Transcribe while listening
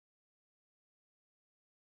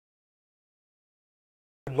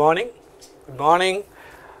Good morning. Good morning.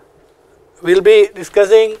 We will be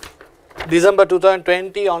discussing December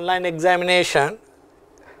 2020 online examination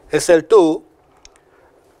SL2.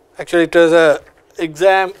 Actually, it was a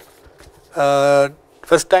exam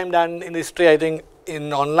first time done in history, I think,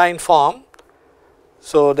 in online form.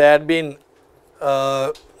 So there had been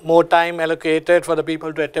more time allocated for the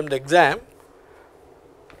people to attempt the exam.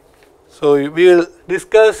 So we will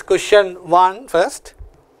discuss question 1 first.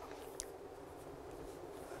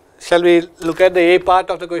 Shall we look at the A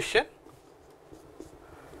part of the question?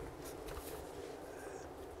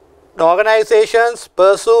 The organizations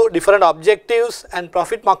pursue different objectives, and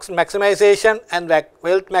profit maximization and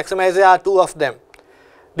wealth maximization are two of them.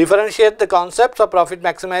 Differentiate the concepts of profit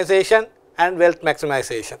maximization and wealth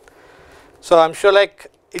maximization. So I am sure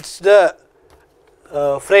like it is the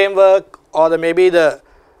framework or maybe the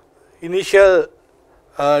initial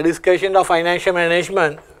discussion of financial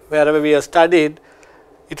management wherever we have studied.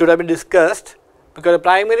 It would have been discussed, because the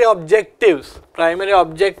primary objective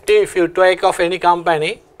if you take of any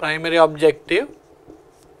company, primary objective,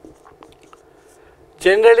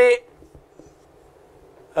 generally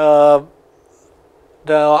the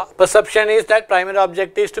perception is that primary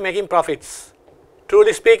objective is to making profits.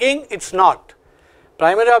 Truly speaking, it is not.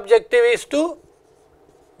 Primary objective is to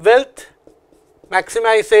wealth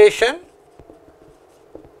maximization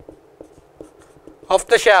of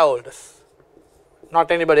the shareholders. Not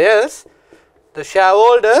anybody else. The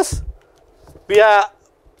shareholders, we are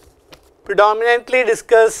predominantly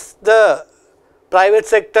discuss the private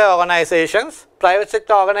sector organizations. Private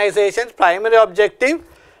sector organizations' primary objective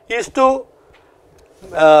is to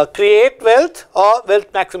create wealth or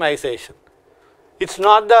wealth maximization. It is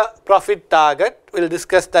not the profit target. We will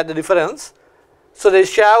discuss that the difference. So the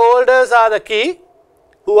shareholders are the key,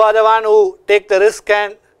 who are the one who take the risk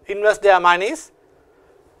and invest their monies.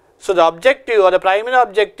 So the objective or the primary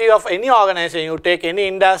objective of any organization, you take any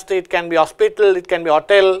industry, it can be hospital, it can be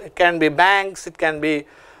hotel, it can be banks, it can be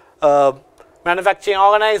manufacturing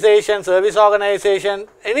organization, service organization,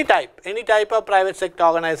 any type of private sector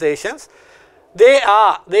organizations, they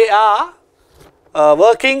are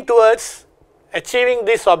working towards achieving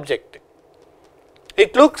this objective.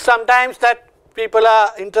 It looks sometimes that people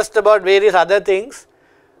are interested about various other things,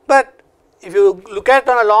 but if you look at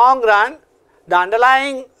on a long run, the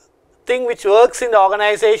underlying thing which works in the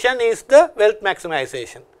organization is the wealth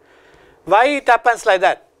maximization. Why it happens like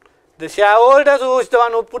that? The shareholders, who is the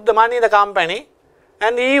one who put the money in the company,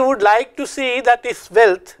 and he would like to see that his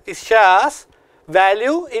wealth, his shares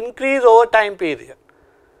value increase over time period.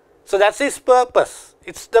 So that is his purpose.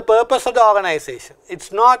 It is the purpose of the organization. It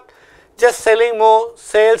is not just selling more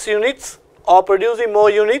sales units or producing more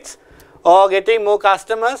units or getting more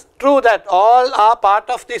customers. True that all are part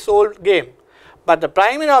of this whole game. But the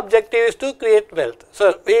primary objective is to create wealth.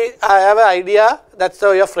 So I have an idea, that is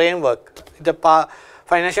your framework, the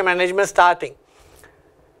financial management starting.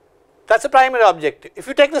 That is the primary objective. If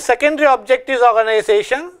you take the secondary objectives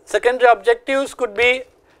organization, secondary objectives could be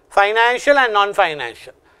financial and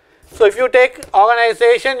non-financial. So if you take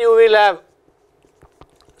organization, you will have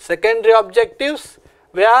secondary objectives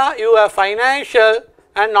where you have financial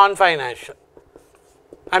and non-financial.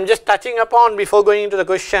 I am just touching upon before going into the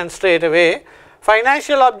question straight away.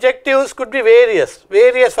 Financial objectives could be various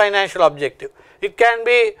financial objectives. It can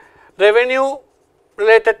be revenue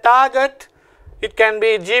related target, it can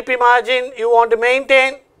be GP margin you want to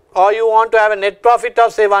maintain, or you want to have a net profit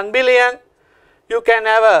of say 1 billion. You can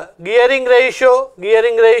have a gearing ratio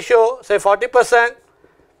say 40%,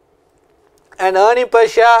 and earning per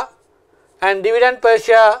share and dividend per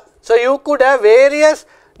share. So you could have various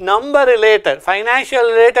number related, financial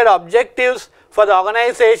related objectives for the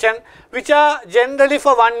organization, which are generally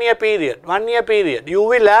for 1 year period. 1 year period. You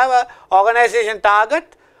will have a organization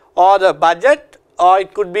target or the budget, or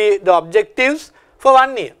it could be the objectives for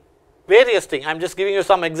 1 year. Various things. I am just giving you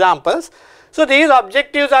some examples. So these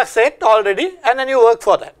objectives are set already, and then you work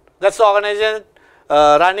for that. That is the organization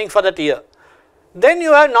running for that year. Then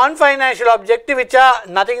you have non-financial objectives, which are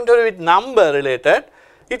nothing to do with number related.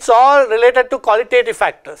 It is all related to qualitative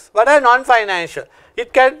factors. What are non-financial?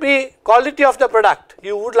 It can be quality of the product.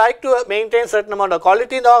 You would like to maintain certain amount of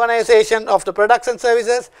quality in the organization of the products and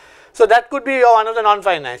services. So that could be one of the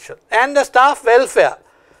non-financial. And the staff welfare.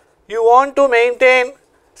 You want to maintain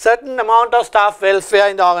certain amount of staff welfare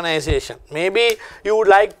in the organization. Maybe you would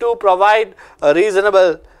like to provide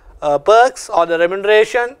reasonable perks or the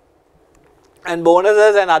remuneration and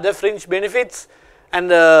bonuses and other fringe benefits, and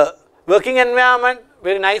the working environment,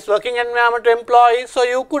 very nice working environment to employees. So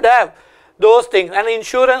you could have those things, and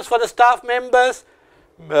insurance for the staff members,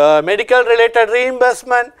 medical related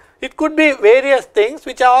reimbursement. It could be various things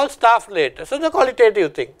which are all staff related. So, the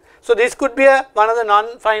qualitative thing. So, this could be one of the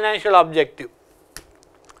non-financial objective.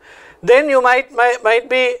 Then you might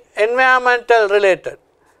be environmental related.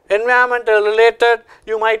 Environmental related,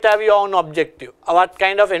 you might have your own objective. What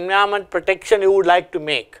kind of environment protection you would like to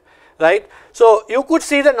make, right? So, you could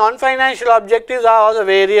see the non-financial objectives are all the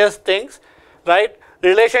various things, right?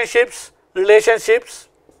 Relationships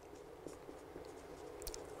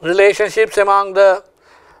among the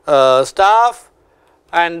staff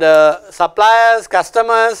and suppliers,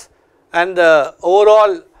 customers, and the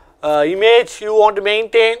overall image you want to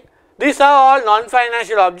maintain. These are all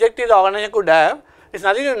non-financial objectives the organization could have. It is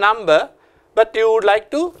nothing to number, but you would like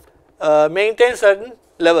to maintain certain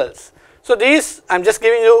levels. So, these I am just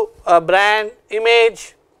giving you a brand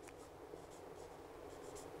image.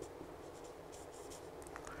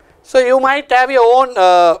 So, you might have your own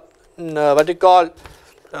what you call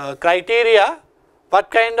criteria, what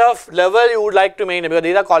kind of level you would like to maintain, because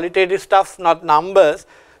these are qualitative stuff, not numbers.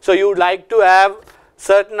 So, you would like to have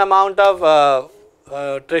certain amount of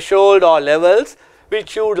threshold or levels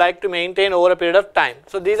which you would like to maintain over a period of time.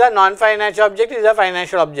 So, these are non-financial objectives, these are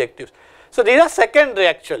financial objectives. So, these are secondary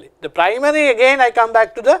actually. The primary, again I come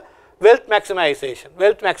back to the wealth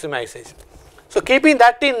maximization. So, keeping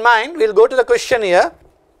that in mind, we will go to the question here.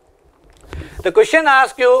 The question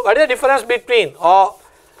asks you what is the difference between, or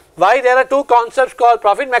why there are two concepts called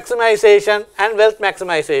profit maximization and wealth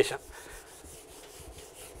maximization.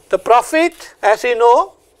 The profit, as you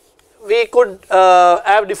know, we could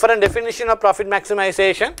have different definition of profit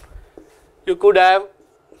maximization. You could have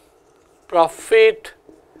profit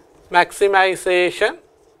maximization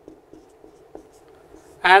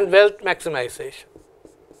and wealth maximization.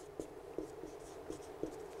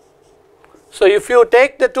 So, if you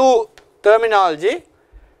take the two terminology,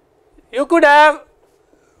 you could have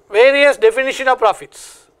various definition of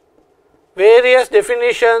profits, various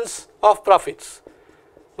definitions of profits.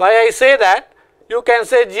 Why I say that? You can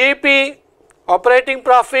say GP, operating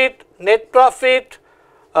profit, net profit,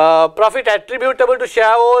 profit attributable to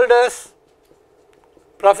shareholders,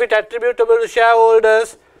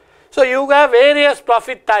 So, you have various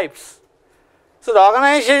profit types. So, the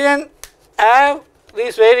organization have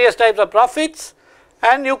these various types of profits,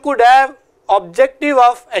 and you could have objective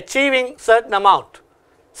of achieving certain amount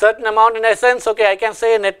in a sense. Okay, I can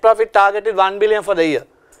say net profit target is 1 billion for the year,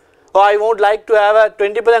 or I would like to have a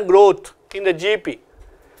 20% growth in the GP.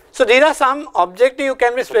 So, these are some objective you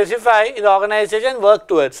can be specify in the organization, work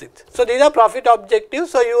towards it. So, these are profit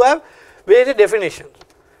objectives. So, you have various definitions.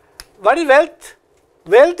 What is wealth?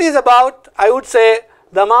 Wealth is about, I would say,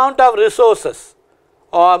 the amount of resources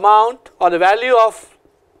or the value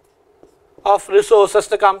of resources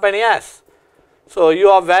the company has. So,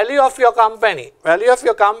 your value of your company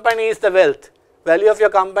is the wealth. Value of your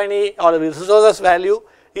company or the resources value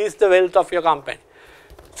is the wealth of your company.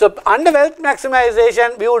 So, under wealth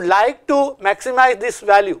maximization, we would like to maximize this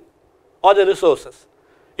value or the resources.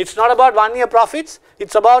 It is not about 1 year profits, it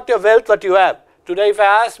is about your wealth what you have. Today, if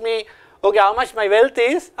I ask me, okay, how much my wealth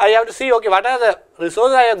is, I have to see, okay, what are the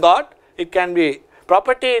resources I have got. It can be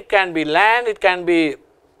property, it can be land, it can be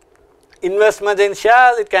investments in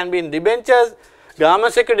shares, it can be in debentures,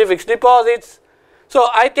 government security, fixed deposits. So,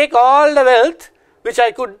 I take all the wealth which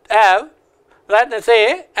I could have, right,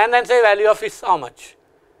 and then say value of is how much.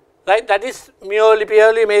 Right, that is purely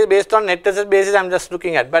based on net asset basis I am just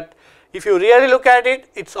looking at, but if you really look at it,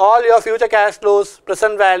 it is all your future cash flows,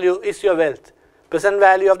 present value is your wealth, present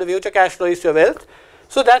value of the future cash flow is your wealth.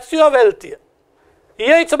 So, that is your wealth here.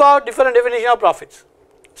 Here it is about different definition of profits.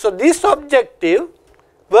 So, this objective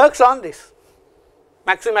works on this,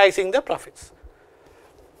 maximizing the profits.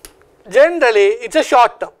 Generally, it is a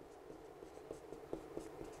short term,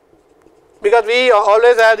 because we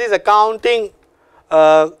always have this accounting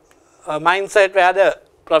mindset where the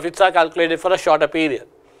profits are calculated for a shorter period.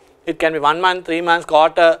 It can be 1 month, 3 months,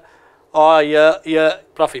 quarter, or year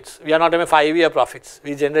profits. We are not even 5-year profits.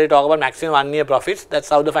 We generally talk about maximum 1 year profits. That is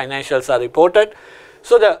how the financials are reported.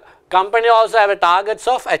 So, the company also have a targets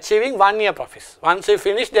of achieving 1 year profits. Once you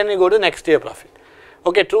finish, then you go to next year profit.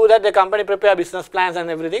 Okay, true that the company prepare business plans and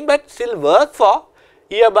everything, but still work for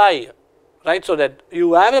year by year, right. So, that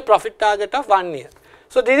you have a profit target of 1 year.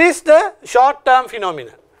 So, this is the short term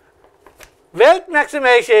phenomenon. Wealth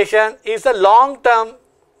maximization is a long term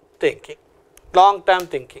thinking,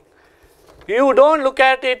 You do not look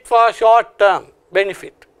at it for short term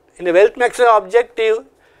benefit. In the wealth maximization objective,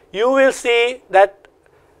 you will see that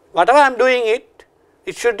whatever I am doing it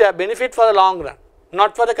should have benefit for the long run,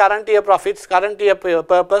 not for the current year profits, current year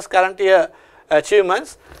purpose, current year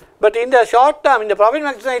achievements, but in the short term, in the profit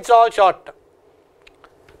maximization, it is all short term.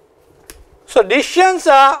 So decisions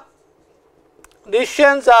are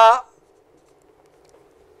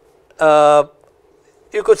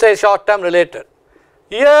you could say short term related.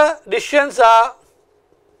 Here decisions are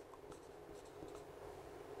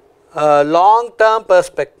long term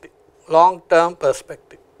perspective.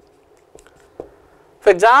 For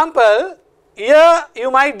example, here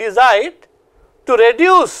you might decide to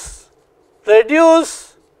reduce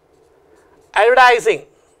advertising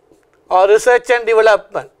or research and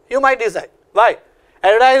development. You might decide. Why?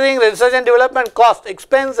 Advertising, research and development cost,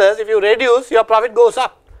 expenses, if you reduce, your profit goes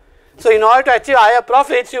up. So in order to achieve higher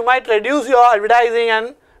profits, you might reduce your advertising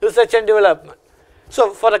and research and development.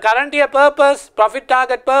 So for the current year purpose, profit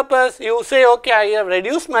target purpose, you say, okay, I have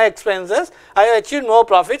reduced my expenses, I have achieved more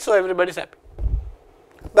profit, so everybody is happy.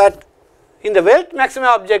 But in the wealth maximum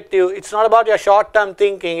objective, it is not about your short term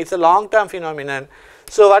thinking, it is a long term phenomenon.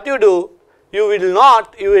 So what you do, you will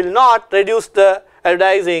not reduce the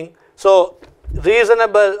advertising. So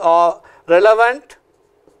reasonable or relevant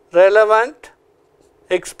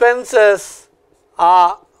expenses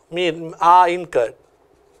are incurred.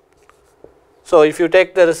 So if you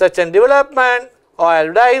take the research and development or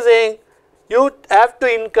advertising, you have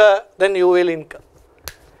to incur, then you will incur.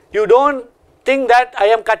 You don't think that I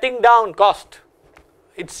am cutting down cost.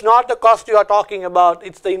 It's not the cost you are talking about,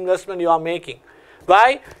 it's the investment you are making.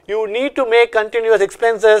 Why? You need to make continuous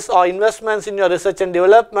expenses or investments in your research and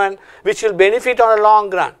development which will benefit on a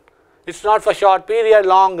long run. It's not for short period,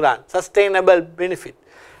 long run, sustainable benefit.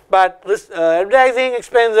 But advertising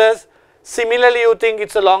expenses, similarly you think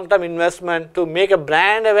it's a long term investment to make a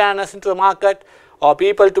brand awareness into the market or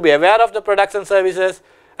people to be aware of the products and services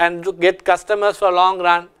and to get customers for a long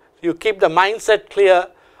run. You keep the mindset clear,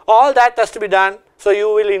 all that has to be done, so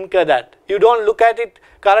you will incur that. You don't look at it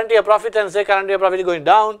current year profit and say current year profit is going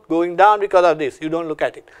down because of this. You don't look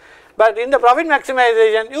at it. But in the profit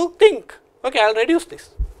maximization, you think, okay, I will reduce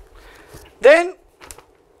this. Then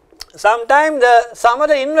sometimes some of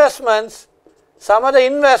the investments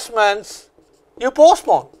you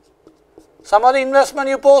postpone.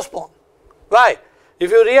 Why?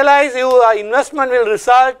 If you realize your investment will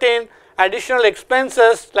result in additional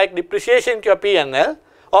expenses like depreciation to your P&L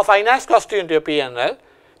or finance cost into your P&L,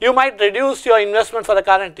 you might reduce your investment for the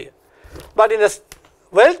current year. But in the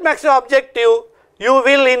wealth maximum objective, you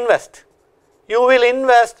will invest. You will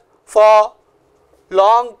invest for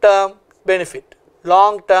long term benefit.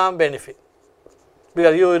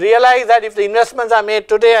 Because you realize that if the investments are made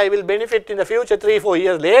today, I will benefit in the future 3-4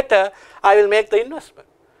 years later, I will make the investment.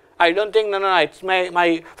 I don't think, no, it's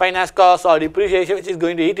my finance cost or depreciation which is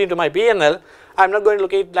going to eat into my P&L. I am not going to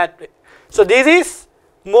look at it that way. So this is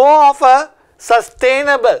more of a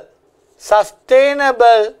sustainable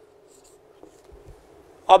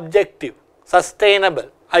objective.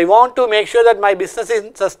 I want to make sure that my business is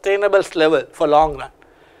in sustainable level for long run.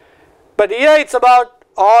 But here it's about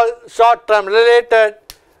all short term related,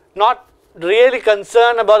 not really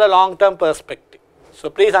concerned about the long term perspective.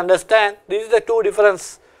 So please understand, this is the two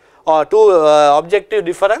difference or two objective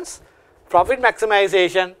difference: profit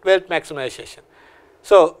maximization, wealth maximization.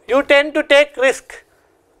 So you tend to take risk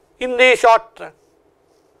in the short run.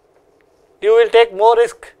 You will take more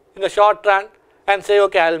risk in the short run and say,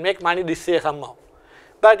 okay, I will make money this year somehow.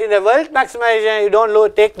 But in the wealth maximization, you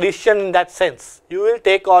don't take decision in that sense. You will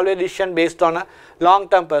take always decision based on a long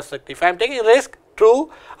term perspective. If I am taking risk,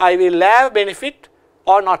 true, I will have benefit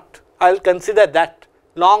or not. I will consider that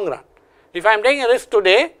long run. If I am taking a risk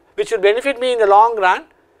today, which will benefit me in the long run,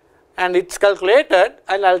 and it's calculated,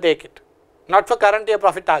 and I will take it. Not for current year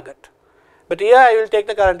profit target. But here I will take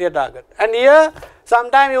the current year target. And here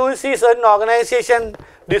sometimes you will see certain organization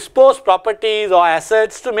dispose properties or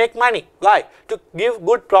assets to make money. Why? To give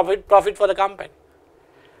good profit for the company.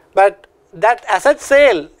 But that asset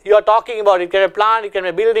sale you are talking about, it can be a plant, it can be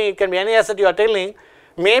a building, it can be any asset you are telling,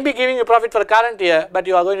 may be giving you profit for the current year, but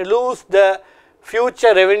you are going to lose the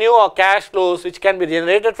future revenue or cash flows which can be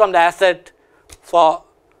generated from the asset for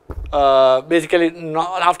basically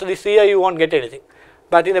after this year you won't get anything.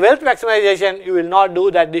 But in the wealth maximization, you will not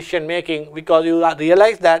do that decision making because you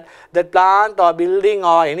realize that that plant or building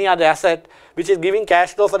or any other asset which is giving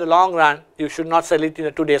cash flow for the long run, you should not sell it in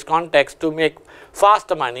a today's context to make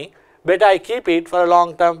faster money. Better I keep it for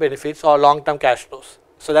long term benefits or long term cash flows.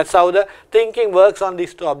 So that's how the thinking works on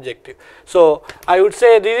these two objectives. So I would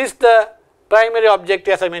say this is the primary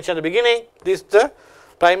objective, as I mentioned at the beginning. This is the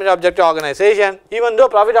primary objective organization. Even though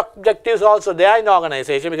profit objectives also there in the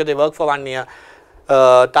organization because they work for 1 year.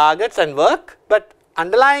 Targets and work, but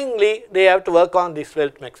underlyingly they have to work on this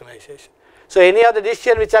wealth maximization. So any of the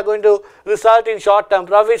decisions which are going to result in short-term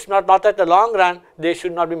profits, not at the long run, they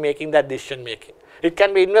should not be making that decision making. It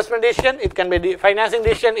can be investment decision, it can be financing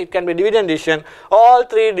decision, it can be dividend decision. All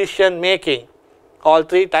three decision making, all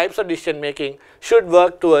three types of decision making should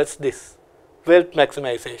work towards this wealth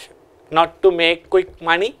maximization, not to make quick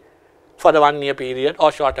money for the 1 year period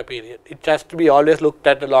or shorter period. It has to be always looked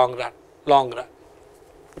at the long run.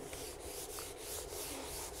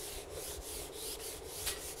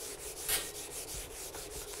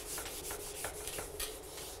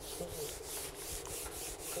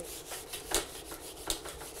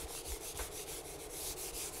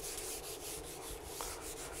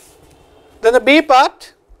 Then the B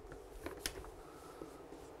part,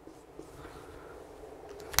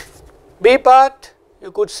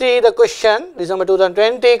 you could see the question, December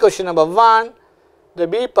 2020, question number 1, the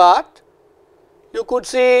B part, you could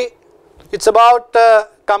see it's about a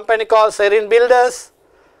company called Serene Builders,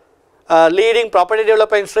 leading property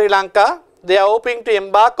developer in Sri Lanka. They are hoping to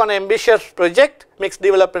embark on an ambitious project, mixed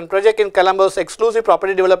development project in Colombo's exclusive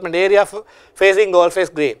property development area facing Gold Face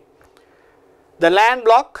Green. The land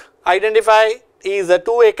block identified is a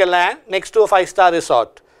 2-acre land next to a 5-star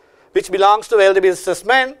resort, which belongs to wealthy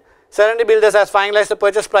businessmen. Serene Builders has finalized the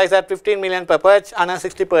purchase price at 15 million per purchase,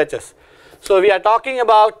 160 purchase. So we are talking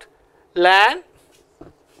about land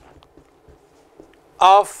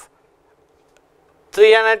of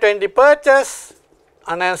 320 purchase,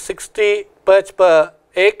 160 purchase per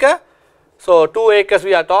acre. So 2 acres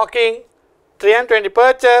we are talking, 320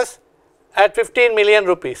 purchase at 15 million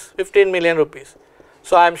rupees, 15 million rupees.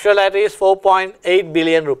 So I am sure that is 4.8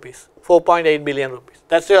 billion rupees, 4.8 billion rupees.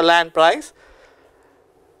 That's your land price.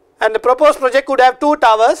 And the proposed project could have 2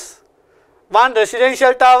 towers, 1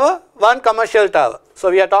 residential tower, 1 commercial tower. So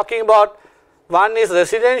we are talking about one is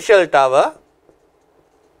residential tower,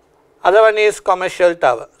 other one is commercial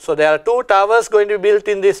tower. So there are 2 towers going to be built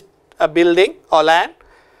in this building or land.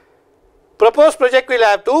 Proposed project will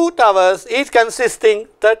have 2 towers, each consisting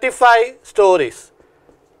 35 stories,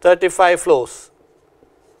 35 floors.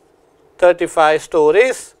 35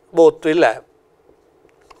 stories both will have.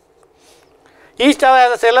 Each tower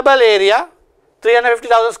has a sellable area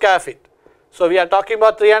 350,000 square feet. So we are talking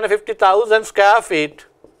about 350,000 square feet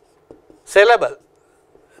sellable,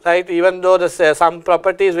 right? Even though some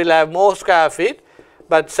properties will have more square feet,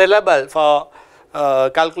 but sellable for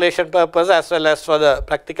calculation purpose as well as for the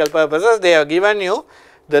practical purposes, they have given you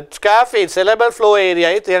the square feet sellable floor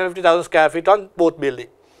area is 350,000 square feet on both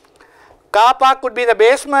buildings. Car park could be in the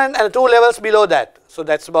basement and 2 levels below that. So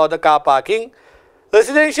that's about the car parking.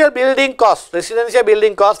 Residential building cost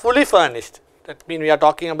fully furnished. That means we are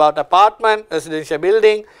talking about apartment, residential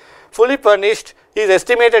building, fully furnished is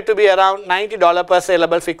estimated to be around $90 per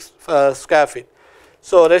sellable fixed square feet.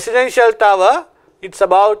 So residential tower, it's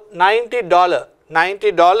about $90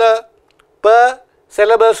 per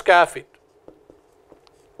sellable square feet.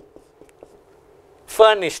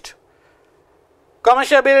 Furnished.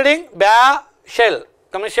 Commercial building, bare shell.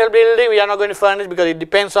 Commercial building we are not going to furnish because it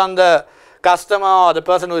depends on the customer or the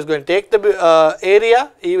person who is going to take the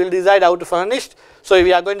area. He will decide how to furnish. So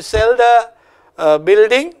we are going to sell the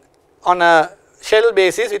building on a shell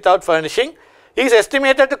basis without furnishing. It is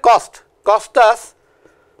estimated to cost us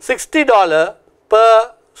 $60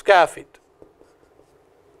 per square feet.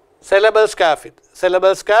 Sellable square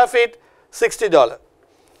feet, $60.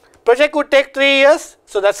 Project would take 3 years,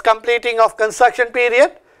 so that's completing of construction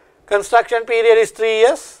period. Construction period is 3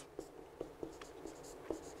 years.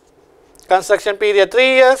 Construction period 3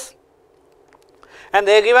 years. And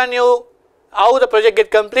they have given you how the project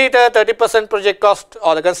get completed, 30% project cost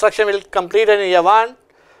or the construction will complete in year 1,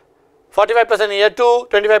 45% in year 2,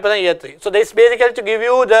 25% in year 3. So this is basically to give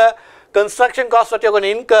you the construction cost that you are going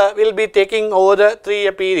to incur will be taking over the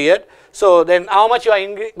 3-year period. So then how much you are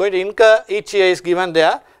going to incur each year is given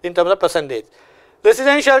there in terms of percentage.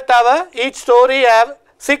 Residential tower, each story have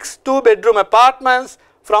 6 2-bedroom apartments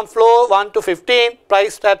from floor 1 to 15,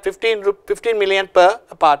 priced at 15 million per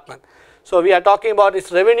apartment. So we are talking about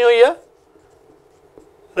its revenue here.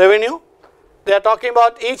 Revenue. They are talking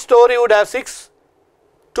about each story would have 6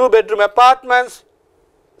 2-bedroom apartments,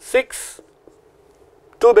 6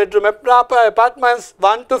 2-bedroom apartments,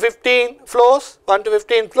 1 to 15 floors,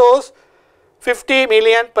 50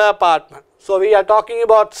 million per apartment. So we are talking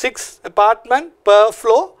about 6 apartments per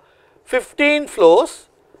floor, 15 floors,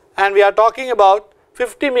 and we are talking about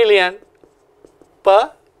 50 million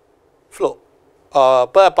per floor,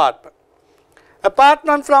 per apartment.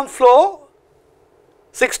 Apartment from floor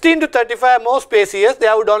 16 to 35 more spacious,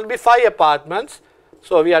 there would only be 5 apartments.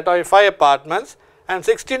 So we are talking 5 apartments, and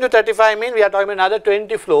 16 to 35 means we are talking another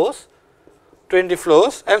 20 floors. 20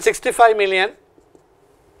 floors and 65 million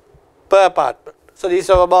per apartment. So, these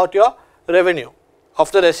are about your revenue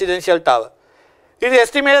of the residential tower. It is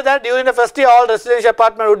estimated that during the first year all residential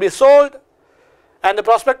apartments would be sold and the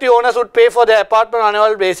prospective owners would pay for their apartment on an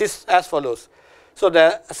annual basis as follows. So,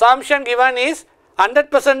 the assumption given is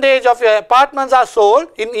 100% of your apartments are sold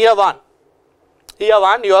in year 1. Year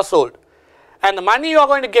 1 you are sold. And the money you are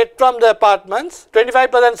going to get from the apartments,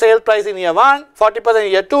 25% sale price in year 1, 40%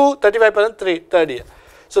 in year 2, 35% third year.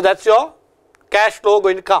 So, that is your cash flow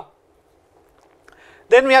going to come.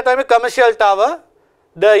 Then we are talking about commercial tower.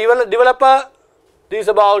 The developer, this is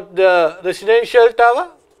about the residential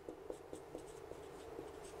tower.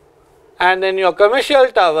 And then your commercial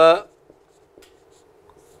tower,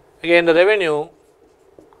 again the revenue.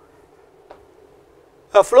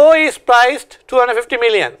 A floor is priced 250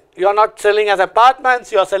 million. You are not selling as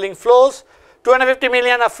apartments, you are selling floors. 250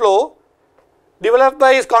 million a floor. Developer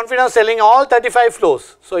is confident of selling all 35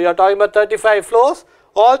 floors. So, you are talking about 35 floors,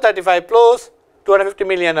 all 35 floors, 250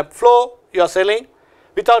 million a floor you are selling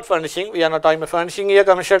without furnishing. We are not talking about furnishing here,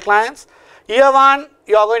 commercial clients. Year 1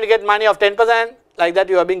 you are going to get money of 10%, like that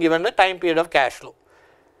you are being given the time period of cash flow.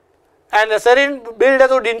 And the certain builders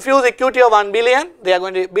would infuse equity of 1 billion, they are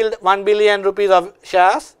going to build 1 billion rupees of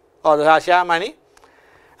shares or the share money.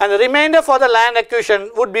 And the remainder for the land acquisition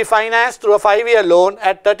would be financed through a 5-year loan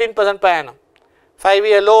at 13% per annum.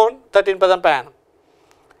 5-year loan, 13% per annum.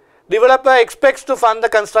 Developer expects to fund the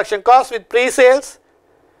construction cost with pre-sales.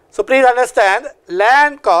 So, please understand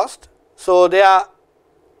land cost. So, they are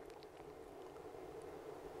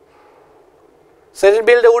certain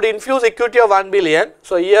builder would infuse equity of 1 billion.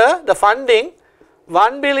 So, here the funding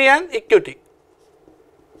 1 billion equity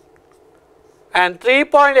and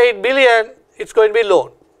 3.8 billion it is going to be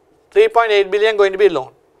loan. 3.8 billion going to be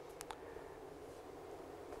loan.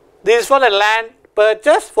 This is for the land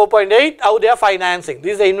purchase, 4.8, how they are financing.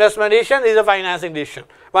 This is the investment decision, this is the financing decision.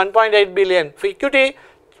 1.8 billion for equity,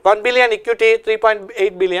 1 billion equity,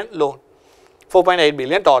 3.8 billion loan, 4.8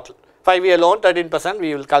 billion total. 5-year loan, 13%,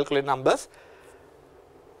 we will calculate numbers.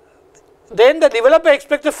 Then the developer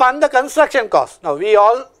expects to fund the construction cost. Now, we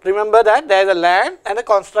all remember that there is a land and the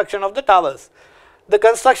construction of the towers. The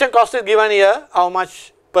construction cost is given here, how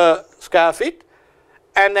much per square feet,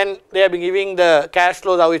 and then they have been giving the cash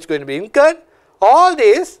flows, how it is going to be incurred. All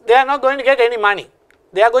this, they are not going to get any money.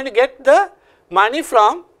 They are going to get the money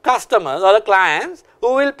from customers or the clients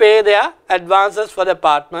who will pay their advances for the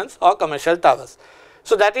apartments or commercial towers.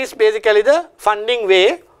 So, that is basically the funding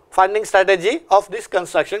way, funding strategy of this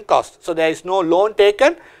construction cost. So, there is no loan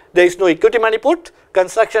taken, there is no equity money put,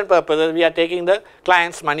 construction purposes we are taking the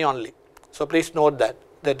client's money only. So, please note that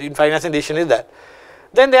in financing decision is that.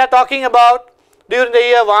 Then they are talking about during the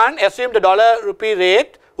year 1, assume the dollar rupee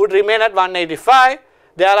rate would remain at 185.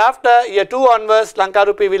 Thereafter, year 2 onwards, Lanka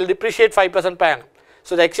rupee will depreciate 5% per annum.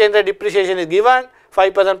 So, the exchange rate depreciation is given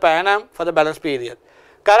 5% per annum for the balance period.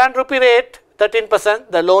 Current rupee rate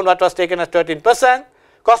 13%, the loan what was taken as 13%.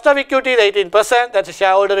 Cost of equity is 18%, that is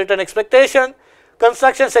shareholder return expectation.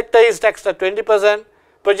 Construction sector is taxed at 20%.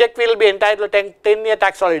 Project will be entitled to 10-year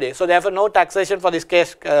tax holiday. So, therefore, no taxation for this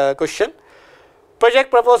case question.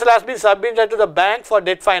 Project proposal has been submitted to the bank for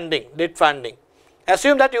debt funding.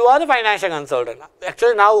 Assume that you are the financial consultant.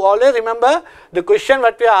 Actually, now always remember the question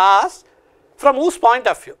what we are asked from whose point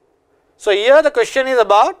of view. So, here the question is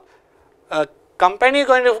about a company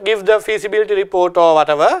going to give the feasibility report or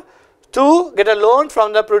whatever to get a loan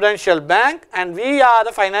from the Prudential Bank, and we are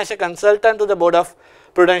the financial consultant to the board of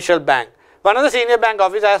Prudential Bank. One of the senior bank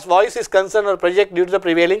officers has voiced his concern on the project due to the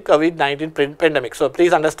prevailing COVID-19 pandemic. So,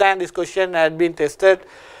 please understand this question had been tested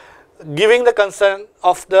giving the concern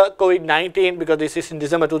of the COVID-19, because this is in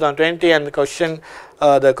December 2020 and the question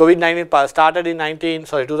the COVID-19 started in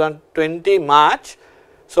 2020 March.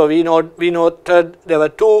 So, we noted there were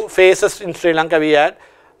 2 phases in Sri Lanka. We had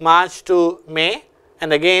March to May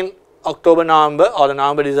and again October, November, or the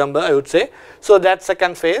November, December I would say. So, that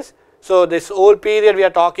second phase. So, this whole period we are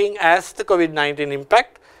talking as the COVID-19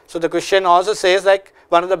 impact. So, the question also says like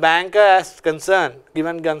one of the banker has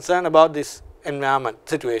given concern about this environment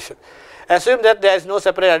situation. Assume that there is no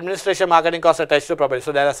separate administration marketing cost attached to property.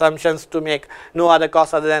 So, there are assumptions to make no other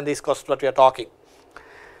costs other than these costs what we are talking.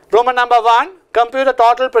 Roman number 1, compute the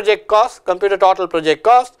total project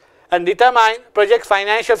cost, and determine project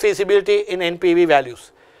financial feasibility in NPV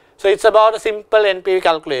values. So, it is about a simple NPV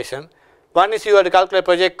calculation. One is you have to calculate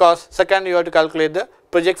project cost, second you have to calculate the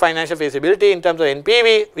project financial feasibility in terms of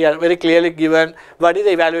NPV. We are very clearly given what is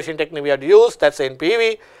the evaluation technique we have to use, that is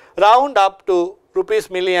NPV. Round up to rupees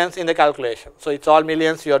millions in the calculation. So, it is all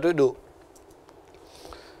millions you have to do.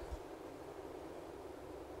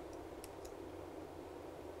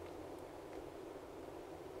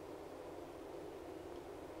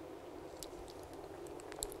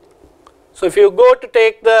 So if you go to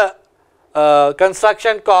take the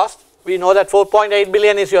construction cost, we know that 4.8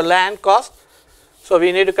 billion is your land cost. So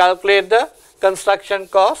we need to calculate the construction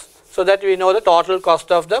cost so that we know the total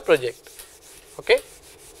cost of the project. Okay.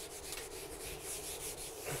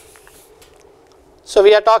 So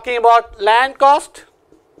we are talking about land cost.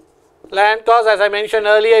 Land cost, as I mentioned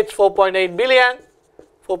earlier, it's 4.8 billion,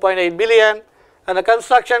 4.8 billion, and the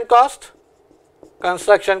construction cost,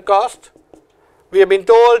 we have been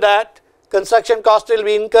told that construction cost will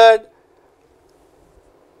be incurred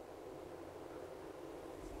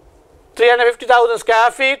 350,000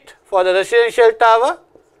 square feet for the residential tower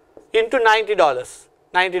into $90,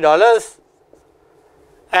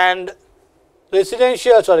 and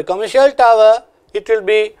commercial tower, it will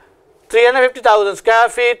be 350,000 square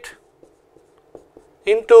feet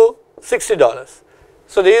into $60.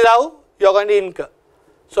 So this is how you are going to incur.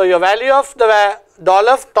 So your value of the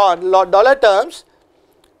dollar terms,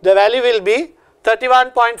 the value will be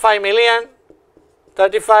 31.5 million,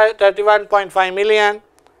 31.5 million,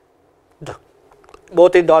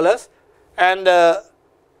 both in dollars, and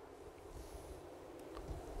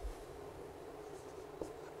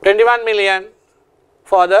 21 million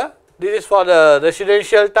for the, this is for the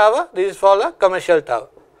residential tower, this is for the commercial tower.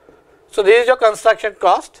 So this is your construction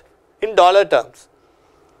cost in dollar terms.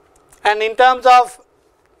 And in terms of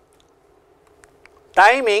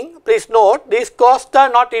timing, please note these costs are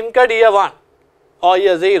not incurred year 1 or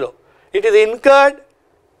year 0. It is incurred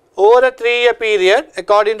over a 3-year period.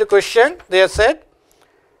 According to question, they have said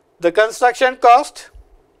the construction cost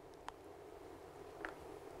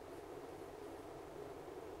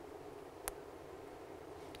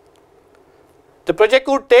the project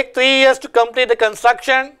would take 3 years to complete the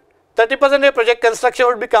construction. 30% of project construction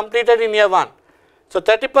would be completed in year 1. So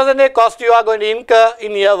 30% cost you are going to incur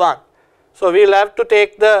in year 1. So we will have to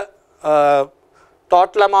take the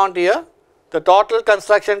total amount here. The total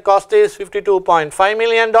construction cost is $52.5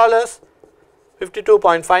 million.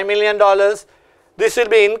 $52.5 million. This will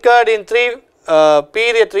be incurred in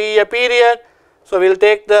 3-year period. So we will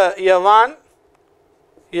take the year 1,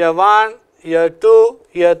 year 2,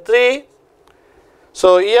 year 3.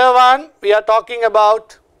 So year 1 we are talking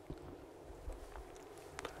about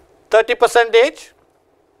 30%.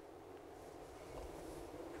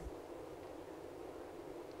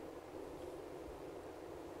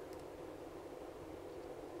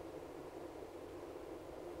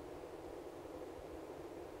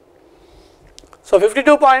 So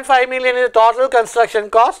 52.5 million is the total construction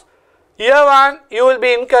cost. Year 1 you will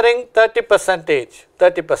be incurring 30%.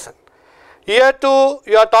 Year 2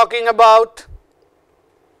 you are talking about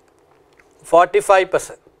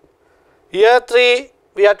 45%. Year 3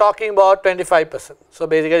 we are talking about 25%. So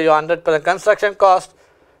basically your 100% construction cost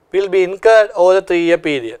will be incurred over the 3-year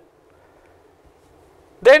period.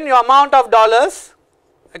 Then your amount of dollars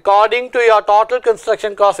according to your total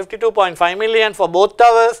construction cost 52.5 million for both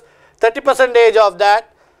towers, 30% of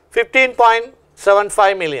that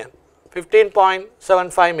 $15.75 million.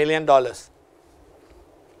 $15.75 million.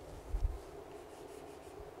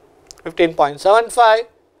 15.75.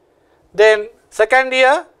 Then second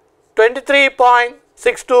year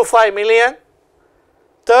 23.625 million.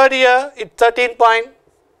 Third year it's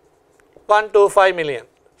 13.125 million.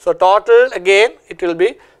 So total again it will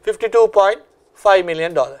be $52.5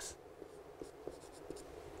 million.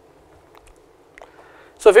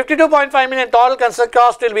 So 52.5 million total construction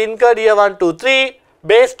cost will be incurred year 1, 2, 3.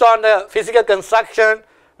 Based on the physical construction,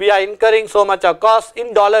 we are incurring so much of cost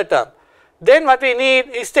in dollar term. Then what we need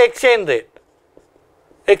is the exchange rate.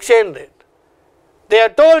 Exchange rate. They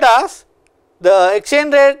have told us the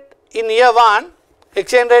exchange rate in year 1,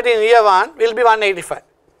 will be 185.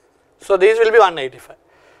 So this will be 185.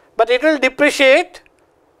 But it will depreciate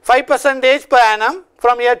 5% per annum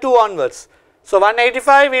from year 2 onwards. So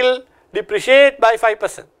 185 will depreciate by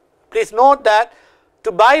 5%. Please note that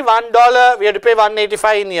to buy $1 we have to pay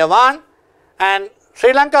 185 in year 1, and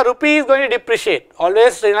Sri Lanka rupee is going to depreciate.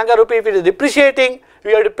 Always Sri Lanka rupee, if it is depreciating,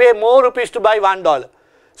 we have to pay more rupees to buy $1.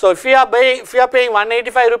 So if we are paying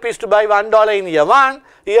 185 rupees to buy $1 in year 1,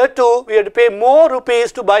 year 2 we have to pay more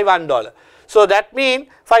rupees to buy $1. So that means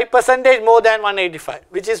 5% more than 185,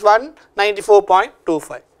 which is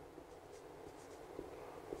 194.25.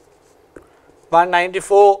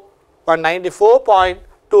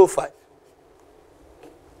 194.25.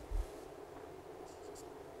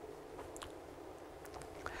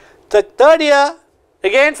 The third year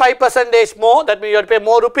again 5% more, that means you have to pay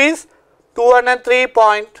more rupees,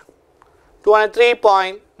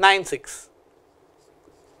 203.96.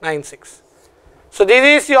 So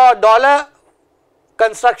this is your dollar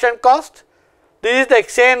construction cost, this is the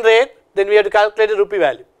exchange rate, then we have to calculate the rupee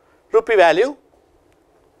value. rupee value.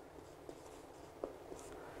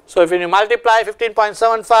 So, if you multiply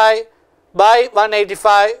 15.75 by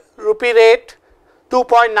 185 rupee rate,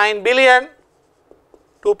 2.9 billion,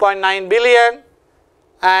 2.9 billion,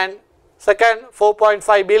 and second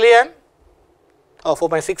 4.5 billion or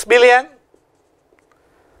 4.6 billion,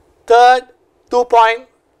 third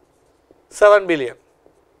 2.7 billion.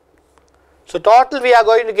 So, total we are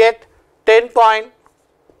going to get 10.2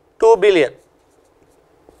 billion,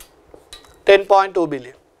 10.2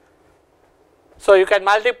 billion. So, you can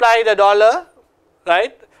multiply the dollar,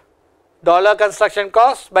 right, dollar construction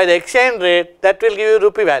cost by the exchange rate, that will give you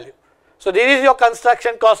rupee value. So, this is your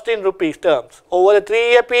construction cost in rupees terms. Over a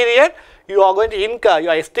 3-year period, you are going to incur, you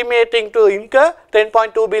are estimating to incur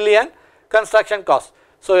 10.2 billion construction cost.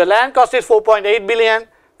 So, your land cost is 4.8 billion,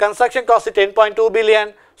 construction cost is 10.2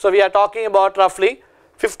 billion. So, we are talking about roughly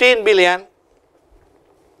 15 billion,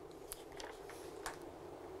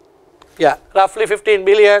 yeah, roughly 15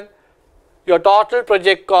 billion. Your total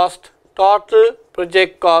project cost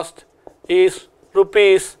is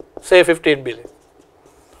rupees, say 15 billion.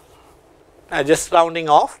 Just rounding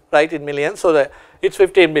off, right, in millions. So, it's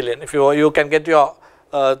 15 billion. If you can get your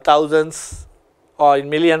thousands or in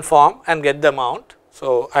million form and get the amount.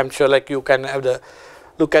 So, I am sure like you can have the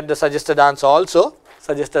look at the suggested answer also.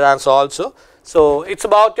 So, it's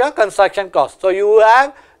about your construction cost. So, you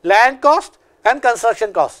have land cost and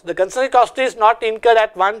construction cost. The construction cost is not incurred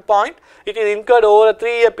at one point, it is incurred over a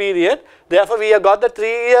 3-year period. Therefore, we have got the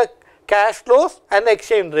 3-year cash flows and the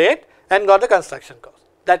exchange rate and got the construction cost.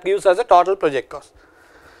 That gives us a total project cost.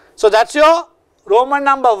 So, that is your Roman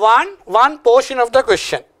number 1 portion of the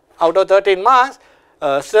question. Out of 13 marks,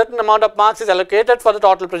 a certain amount of marks is allocated for the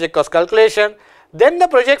total project cost calculation. Then the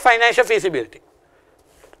project financial feasibility.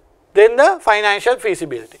 We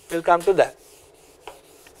will come to that.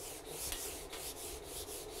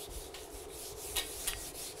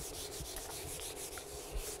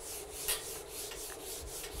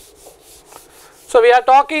 So, we are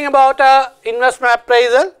talking about investment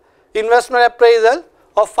appraisal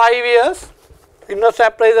of 5 years,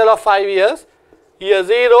 year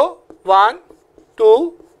 0, 1,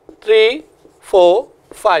 2, 3, 4,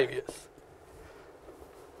 5 years.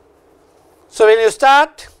 So, when you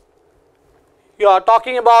start, you are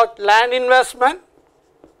talking about land investment,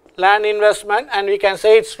 and we can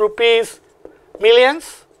say it is rupees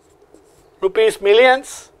millions, we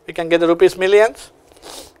can get the rupees millions.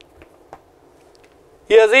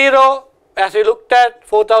 Year 0, as we looked at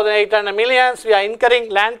 4,800 millions, we are incurring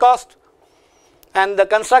land cost, and the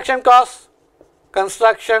construction cost,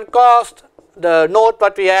 the note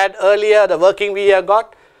what we had earlier, the working we have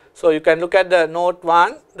got. So, you can look at the note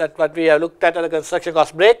 1, that what we have looked at the construction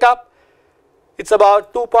cost breakup. It is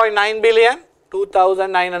about 2.9 billion,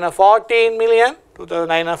 2,914 million,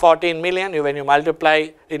 when you multiply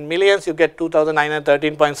in millions, you get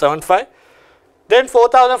 2,913.75. Then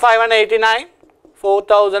 4,589,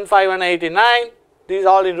 these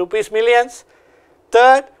all in rupees millions.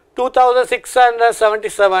 Third,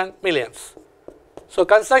 2,677 millions. So,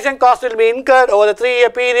 construction cost will be incurred over the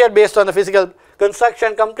 3-year period based on the physical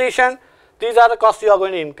construction completion. These are the costs you are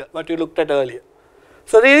going to incur, what you looked at earlier.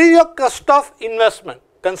 So, this is your cost of investment,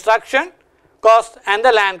 construction cost and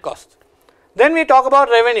the land cost. Then we talk about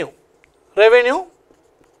revenue.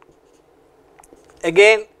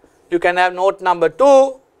 Again, you can have note number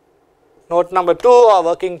 2 or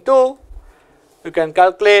working 2, you can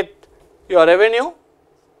calculate your revenue.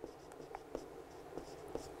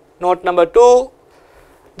 Note number 2,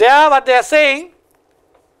 there what they are saying,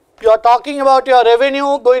 you are talking about your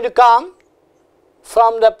revenue going to come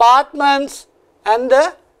from the apartments and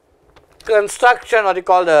the construction, what you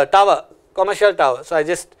call the tower, commercial tower. So, I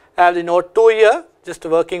just have the note 2 here, just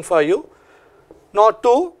working for you. Note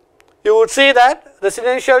 2, you would see that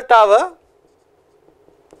residential tower,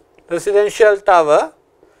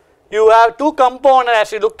 you have 2 components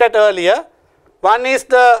as we looked at earlier. One is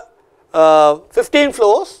the 15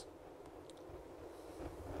 floors,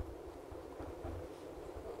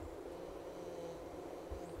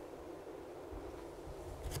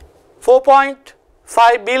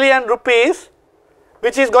 ₹4.5 billion,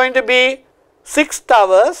 which is going to be 6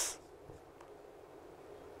 towers,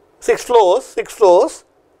 6 floors,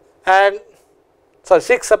 and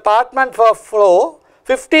 6 apartment per floor,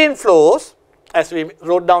 15 floors as we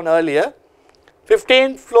wrote down earlier,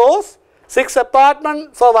 15 floors, 6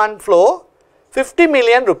 apartment for 1 floor, 50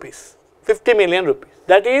 million rupees.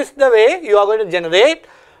 That is the way you are going to generate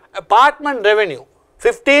apartment revenue.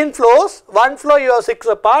 15 floors, 1 floor you have 6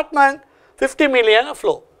 apartment, 50 million a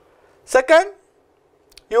floor. Second,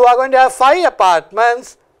 you are going to have 5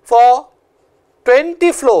 apartments for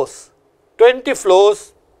 20 floors, 20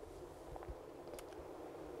 floors,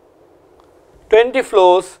 20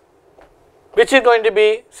 floors, which is going to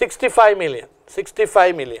be 65 million,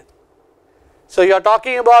 65 million. So you are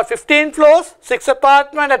talking about 15 floors, 6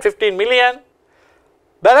 apartments at 15 million,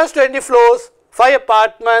 whereas 20 floors, 5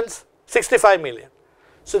 apartments, 65 million.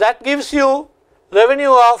 So that gives you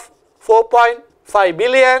revenue of 4.5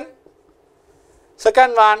 billion,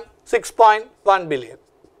 second one 6.1 billion.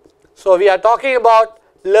 So we are talking about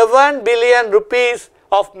 11 billion rupees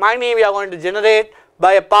of money we are going to generate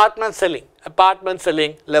by apartment selling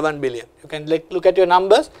 11 billion. You can look at your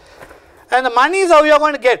numbers, and the money is how you are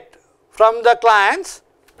going to get from the clients.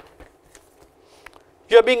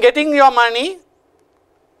 You have been getting your money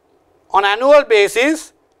on annual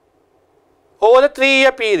basis over the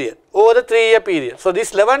 3-year period, So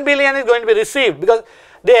this 11 billion is going to be received because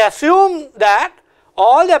they assume that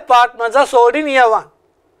all the apartments are sold in year 1.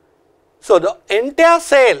 So the entire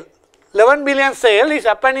sale, 11 billion sale is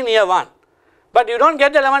happened in year 1. But you don't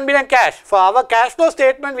get the 11 billion cash. For our cash flow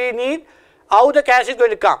statement, we need how the cash is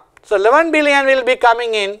going to come. So 11 billion will be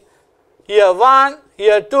coming in year 1,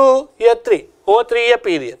 year 2, year 3, over 3-year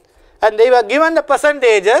period. And they were given the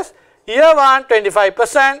percentages, year 1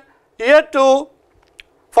 25%, year 2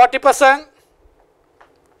 40%,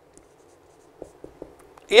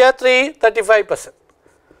 year 3 35%.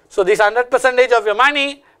 So this 100% of your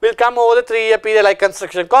money will come over the 3-year period like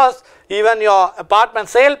construction cost. Even your apartment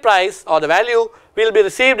sale price or the value will be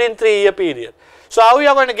received in 3-year period. So how you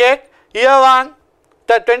are going to get year 1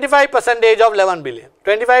 the 25% of 11 billion,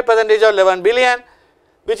 25% of 11 billion,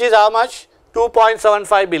 which is how much?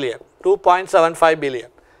 2.75 billion, 2.75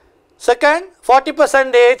 billion. Second, 40%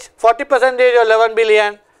 of 11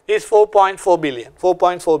 billion is 4.4 billion,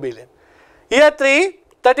 4.4 billion. Year 3,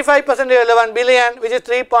 35% of 11 billion, which is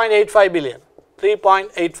 3.85 billion,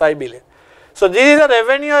 3.85 billion. So this is the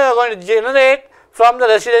revenue you are going to generate from the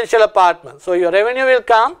residential apartment. So your revenue will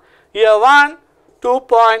come year 1,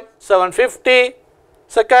 2.750,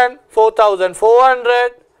 second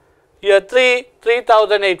 4,400, year 3,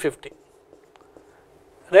 3,850.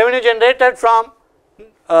 Revenue generated from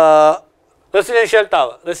residential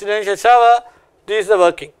tower. Residential tower, this is the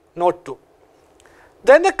working, note 2.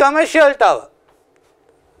 Then the commercial tower,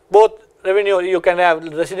 both revenue you can have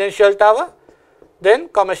residential tower, then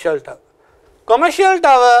commercial tower. Commercial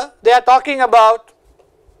tower, they are talking about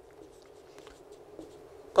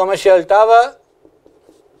commercial tower,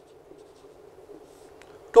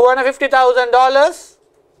 $250,000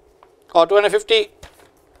 or 250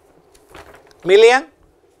 million,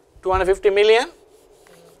 250 million,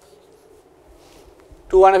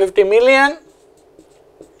 250 million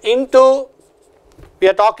into, we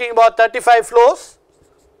are talking about 35 floors,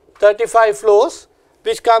 35 floors,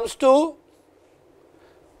 which comes to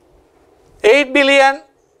 8 billion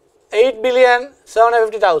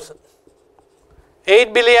 750,000,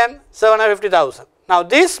 8 billion 750,000. Now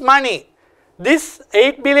this money, this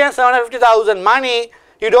 8 billion 750,000 money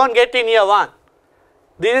you don't get in year 1.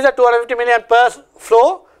 This is a 250 million per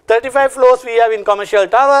floor, 35 floors we have in commercial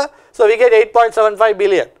tower, so we get 8.75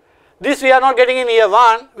 billion. This we are not getting in year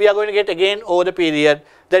 1, we are going to get again over the period,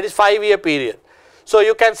 that is 5-year period. So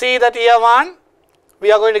you can see that year 1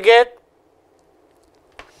 we are going to get,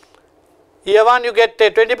 year 1 you get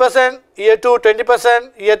 20%, year 2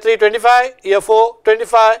 20%, year 3 25, year 4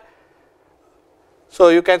 25. So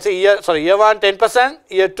you can see year 1 10%,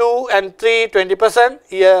 year 2 and 3 20%,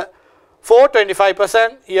 year 4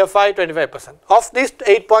 25%, year 5 25% of this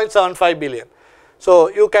 8.75 billion. So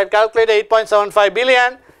you can calculate 8.75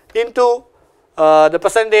 billion into the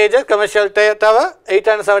percentages. Commercial tower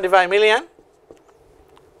 875 million,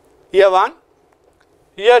 year 1,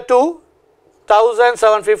 year 2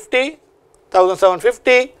 1750,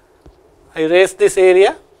 I erase this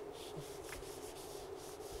area,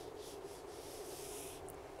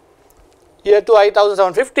 year 2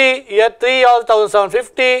 1750, year 3 also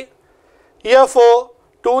 1750, year 4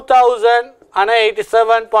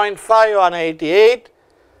 2087.5 or 88,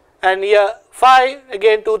 and year 5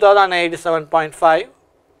 again 2087.5.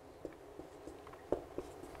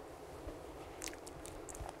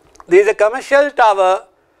 This is a commercial tower,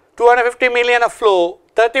 250 million a floor,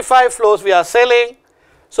 35 floors we are selling,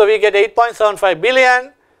 so we get 8.75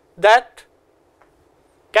 billion. That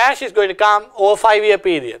cash is going to come over 5-year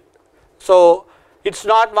period. So it's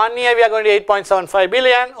not 1 year we are going to 8.75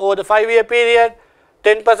 billion, over the 5-year period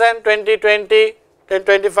 10%, 20, 20, 10,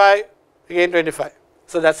 25, again 25.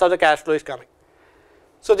 So that's how the cash flow is coming.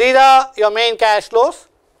 So these are your main cash flows.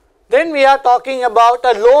 Then we are talking about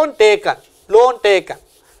a loan taken, loan taken.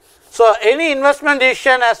 So any investment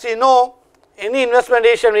decision, as you know, any investment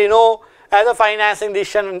decision we know as a financing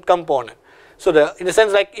decision component. So, in a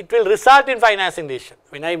sense, like it will result in financing decision.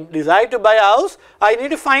 When I decide to buy a house, I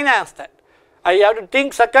need to finance that. I have to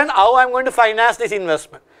think second how I am going to finance this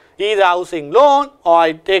investment. Either housing loan, or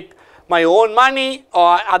I take my own money,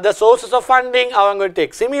 or other sources of funding, how I am going to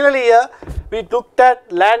take. Similarly here, we looked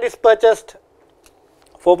at land is purchased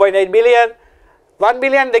 4.8 billion, 1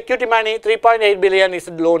 billion equity money, 3.8 billion is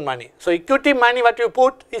loan money. So, equity money what you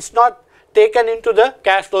put is not taken into the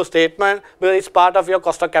cash flow statement, but it is part of your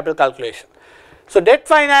cost of capital calculation. So, debt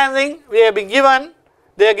financing we have been given,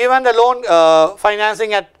 they are given the loan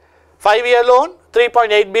financing at 5-year loan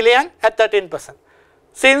 3.8 billion at 13%.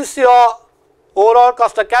 Since your overall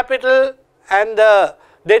cost of capital and the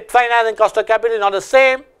debt financing cost of capital is not the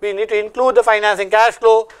same, we need to include the financing cash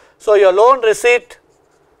flow. So, your loan receipt,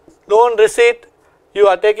 you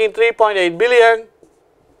are taking 3.8 billion,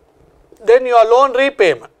 then your loan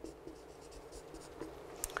repayment.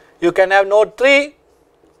 You can have note 3,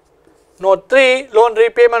 loan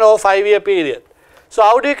repayment over 5-year period. So,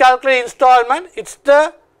 how do you calculate installment? It is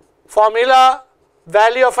the formula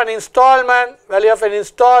value of an installment,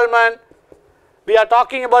 we are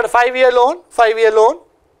talking about a 5-year loan,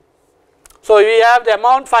 So, we have the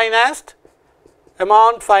amount financed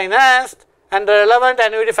and the relevant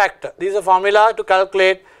annuity factor. This is a formula to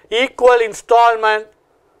calculate equal installment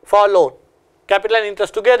for loan. Capital and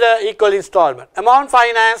interest together equal installment. Amount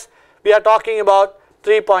financed, we are talking about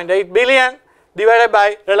 3.8 billion divided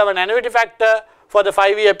by relevant annuity factor for the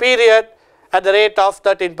 5-year period at the rate of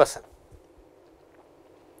 13%.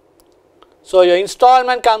 So, your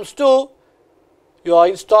installment comes to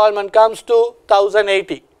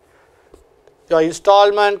 1080. Your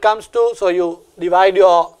installment comes to, so you divide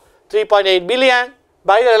your 3.8 billion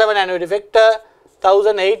by the relevant annuity factor,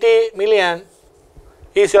 1080 million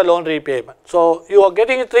is your loan repayment. So, you are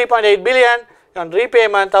getting 3.8 billion on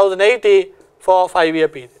repayment 1080 for 5-year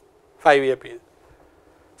period.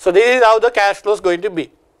 So, this is how the cash flow is going to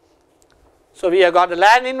be. So, we have got the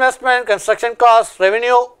land investment, construction costs,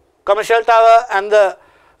 revenue, commercial tower and the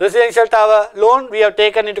residential tower. Loan we have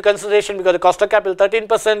taken into consideration because the cost of capital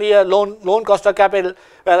 13% here, loan cost of capital,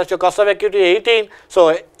 whereas your cost of equity 18.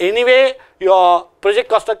 So, anyway your project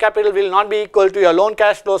cost of capital will not be equal to your loan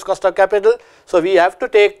cash flows cost of capital. So, we have to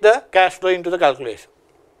take the cash flow into the calculation.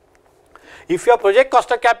 If your project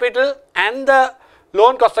cost of capital and the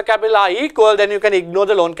loan cost of capital are equal, then you can ignore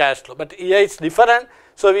the loan cash flow, but here it is different.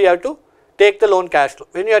 So, we have to take the loan cash flow.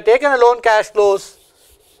 When you have taken the loan cash flows,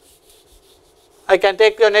 I can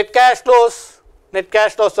take your net cash flows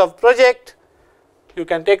of project, you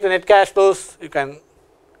can take the net cash flows, you can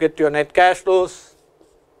get your net cash flows,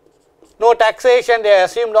 no taxation they are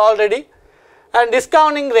assumed already, and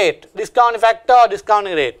discounting rate, discounting factor or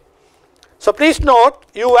discounting rate. So, please note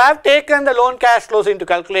you have taken the loan cash flows into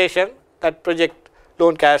calculation, that project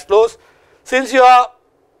loan cash flows. Since you have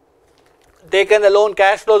taken the loan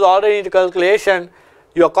cash flows already into calculation,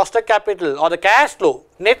 your cost of capital or the cash flow,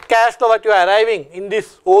 net cash flow what you are arriving in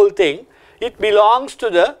this whole thing, it belongs to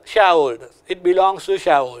the shareholders,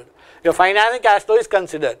 Your financing cash flow is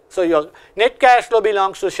considered. So, your net cash flow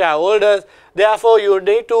belongs to shareholders, therefore, you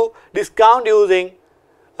need to discount using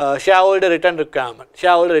shareholder return requirement,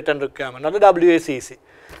 not the WACC.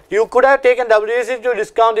 You could have taken WACC to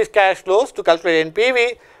discount these cash flows to calculate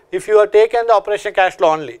NPV if you have taken the operation cash flow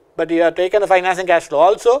only, but you have taken the financing cash flow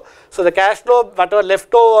also. So, the cash flow whatever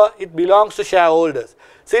left over, it belongs to shareholders.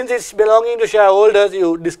 Since it is belonging to shareholders,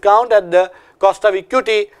 you discount at the cost of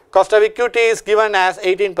equity is given as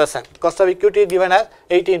 18%,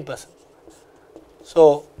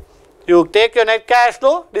 So, you take your net cash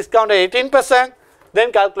flow, discount at 18%,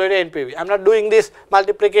 then calculate NPV. I am not doing this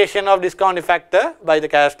multiplication of discounting factor by the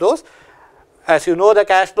cash flows. As you know, the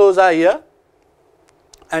cash flows are here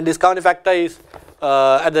and discounting factor is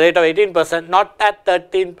at the rate of 18%, not at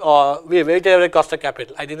 13 or we weighted average cost of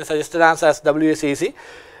capital. I think the suggested answer as WACC.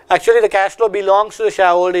 Actually, the cash flow belongs to the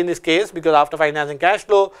shareholder in this case, because after financing cash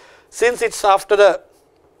flow, since it is after the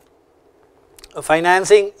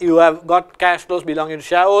financing, you have got cash flows belonging to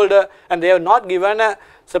shareholder and they have not given a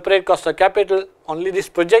separate cost of capital, only this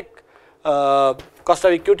project cost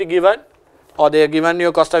of equity given, or they have given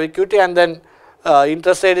you cost of equity and then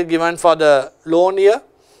interest rate is given for the loan year.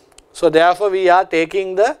 So, therefore, we are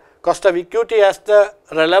taking the cost of equity as the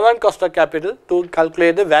relevant cost of capital to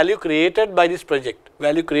calculate the value created by this project,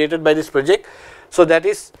 So, that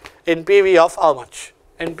is NPV of how much?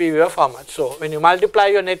 So, when you multiply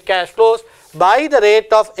your net cash flows by the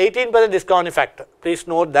rate of 18% discounting factor, please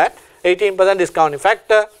note that 18% discounting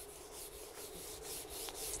factor,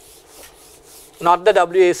 not the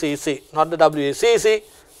WACC,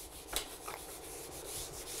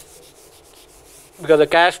 because the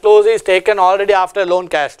cash flows is taken already after loan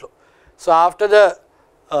cash flow. So after the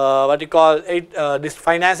what you call this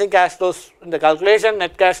financing cash flows in the calculation,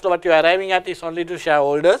 net cash flow what you are arriving at is only to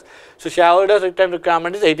shareholders. So shareholders return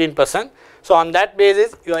requirement is 18%. So on that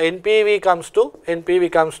basis your NPV comes to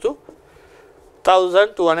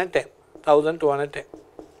 1210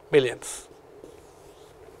 millions.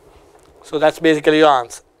 So that's basically your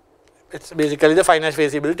answer. It's basically the finance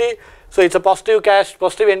feasibility. So it's a positive cash,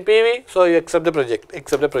 positive NPV. So you accept the project,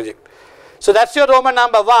 So that's your Roman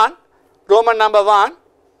number 1. Roman number 1.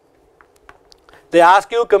 They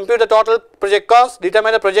ask you compute the total project cost,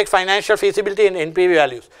 determine the project financial feasibility in NPV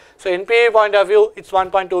values. So NPV point of view, it's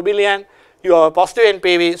 1.2 billion. You have a positive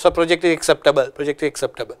NPV, so project is acceptable.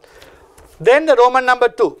 Then the Roman number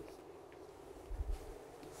 2.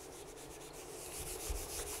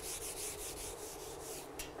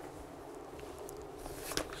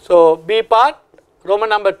 So B part, Roman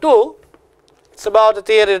number 2, it's about the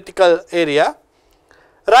theoretical area.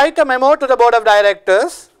 Write a memo to the board of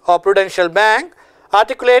directors or prudential bank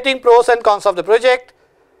articulating pros and cons of the project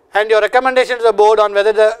and your recommendation to the board on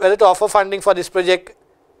whether to offer funding for this project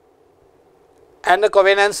and the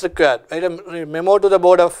covenants required. Write a memo to the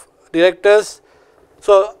board of directors.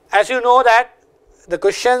 So as you know that the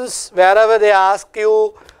questions wherever they ask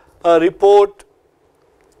you a report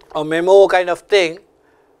or memo kind of thing,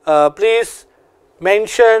 please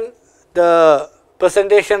mention the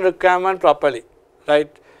presentation requirement properly,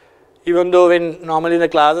 right? Even though when normally in the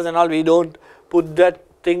classes and all we don't put that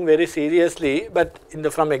thing very seriously, but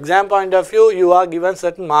from exam point of view you are given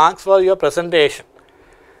certain marks for your presentation,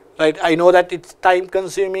 right? I know that it's time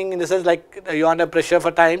consuming in the sense like you are under pressure for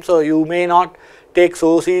time, so you may not take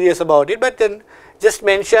so serious about it, but then just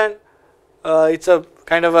mention it's a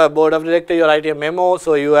kind of a board of director, you are writing a memo,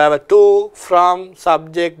 so you have a to, from,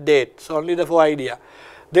 subject, date, so only the 4 idea.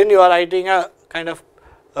 Then you are writing a kind of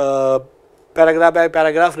paragraph by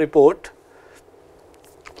paragraph report.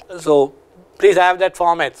 So please have that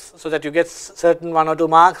formats so that you get certain 1 or 2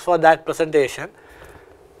 marks for that presentation.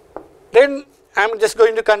 Then I am just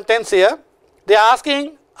going to contents here. They are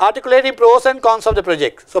asking articulating pros and cons of the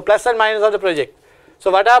project. So plus and minus of the project.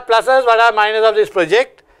 So what are pluses, what are minus of this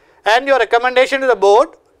project, and your recommendation to the board.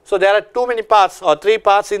 So there are too many parts or 3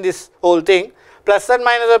 parts in this whole thing. Plus and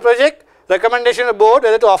minus of the project, recommendation to the board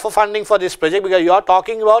whether to offer funding for this project, because you are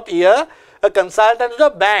talking about here a consultant to the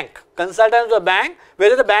bank.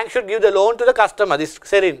 Whether the bank should give the loan to the customer, this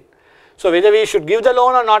Serin. So whether we should give the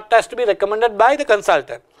loan or not has to be recommended by the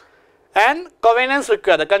consultant. And covenants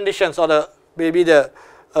require the conditions or the maybe the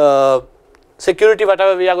security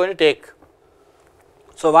whatever we are going to take.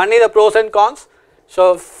 So one is the pros and cons.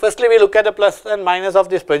 So firstly we look at the plus and minus of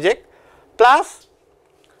this project. Plus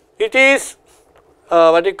it is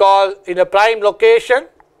what you call in a prime location.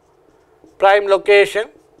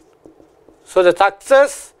 So the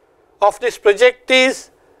success of this project is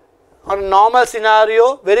on a normal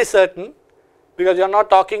scenario very certain, because you are not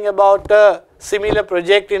talking about a similar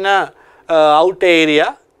project in a out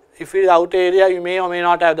area. If it is out area, you may or may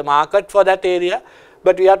not have the market for that area,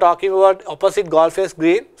 but we are talking about opposite Golf Face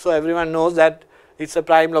Green, so everyone knows that it's a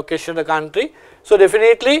prime location in the country. So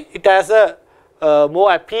definitely it has a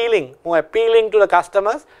more appealing to the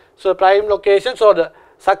customers. So prime location, so the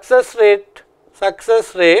success rate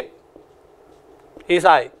is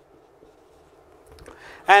high.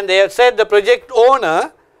 And they have said the project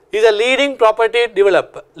owner is a leading property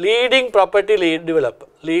developer.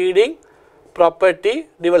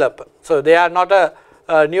 So they are not a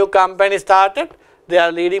new company started, they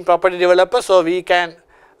are leading property developer. So we can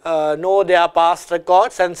know their past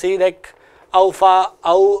records and see like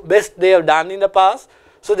how best they have done in the past.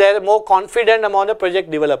 So they are more confident among the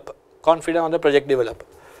project developer.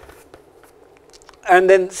 And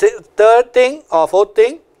then third thing or fourth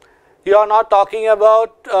thing, you are not talking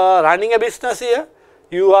about running a business here.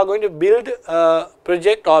 You are going to build a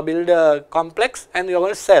project or build a complex and you are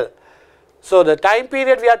going to sell. So the time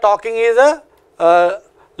period we are talking is a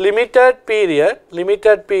limited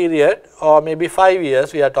period or maybe 5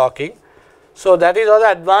 years we are talking. So that is also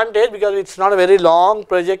advantage, because it's not a very long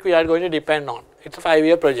project we are going to depend on. It's a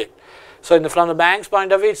 5-year project. So from the bank's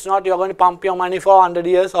point of view, it's not you are going to pump your money for 100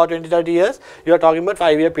 years or 20-30 years. You are talking about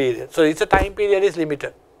 5-year period. So it's a time period is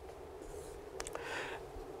limited.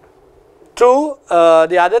 True.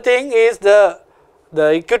 The other thing is the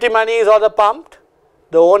equity money is also pumped,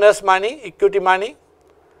 the owner's money, equity money,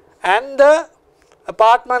 and the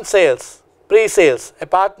apartment sales,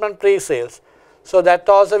 apartment pre-sales. So that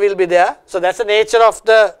also will be there. So that's the nature of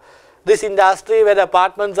this industry where the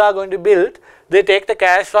apartments are going to build. They take the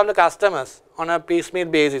cash from the customers on a piecemeal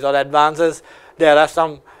basis or advances. There are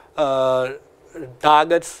some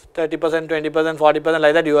targets 30%, 20%, 40%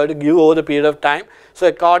 like that, you have to give over the period of time. So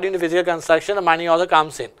according to physical construction, the money also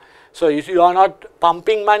comes in. So if you are not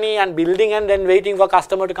pumping money and building and then waiting for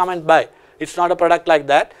customer to come and buy, it's not a product like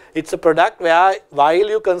that. It's a product where while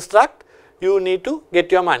you construct, you need to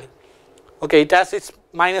get your money. Okay, it has its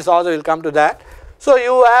minus also, we'll come to that. So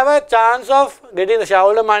you have a chance of getting the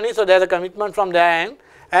shareholder money, so there's a commitment from their end,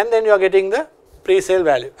 and then you are getting the pre-sale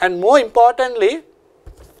value. And more importantly,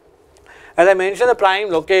 as I mentioned, the prime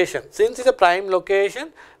location. Since it's a prime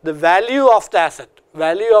location, the value of the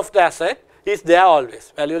asset is there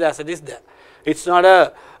always. Value of the asset is there. It's not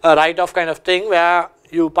a write-off kind of thing where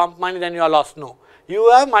you pump money then you are lost. No, you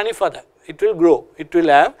have money for that. It will grow. It will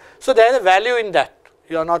have. So there is a value in that.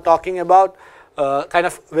 You are not talking about kind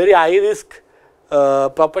of very high risk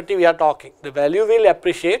property we are talking. The value will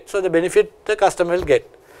appreciate, so the benefit the customer will get.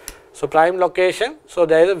 So prime location, so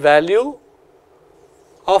there is a value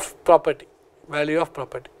of property,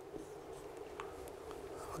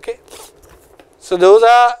 okay. So those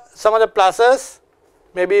are some of the pluses.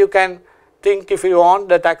 Maybe you can think if you want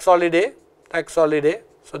the tax holiday,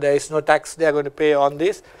 so there is no tax they are going to pay on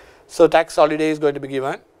this, so tax holiday is going to be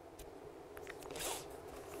given.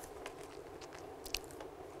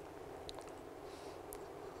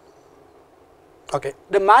 Okay,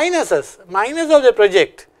 the minus of the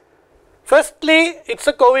project. Firstly, it's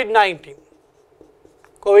a COVID-19,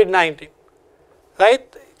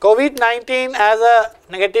 right? COVID-19 has a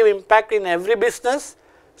negative impact in every business.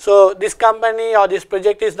 So this company or this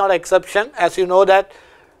project is not an exception. As you know that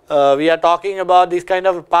we are talking about these kind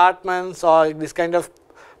of apartments or this kind of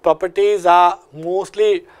properties are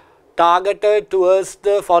mostly targeted towards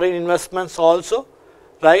the foreign investments also,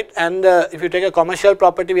 right? And if you take a commercial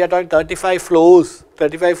property, we are talking 35 floors.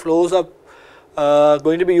 35 floors are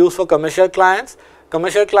going to be used for commercial clients.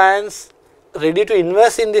 Commercial clients ready to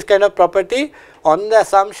invest in this kind of property on the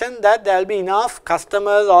assumption that there will be enough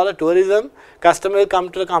customers or the tourism customer will come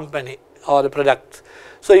to the company or the products.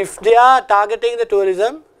 So if they are targeting the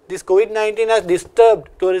tourism, this COVID-19 has disturbed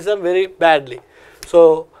tourism very badly.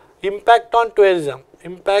 So impact on tourism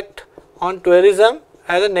has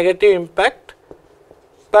a negative impact.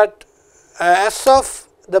 But as of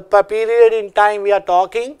the period in time we are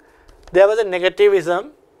talking, there was a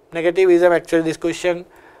negativism actually. This question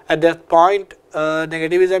at that point,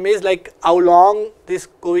 negativism is like how long this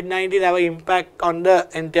COVID-19 have an impact on the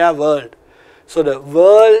entire world. So the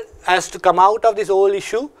world has to come out of this whole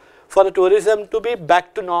issue for the tourism to be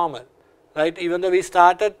back to normal, right? Even though we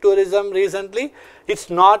started tourism recently, it's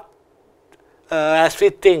not as we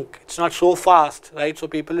think, it's not so fast, right? So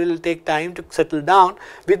people will take time to settle down.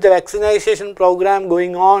 With the vaccination program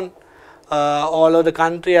going on all over the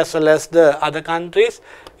country as well as the other countries,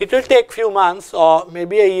 it will take few months or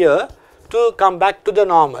maybe a year to come back to the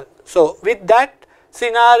normal. So with that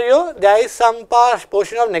scenario, there is some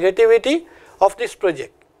portion of negativity of this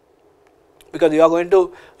project, because you are going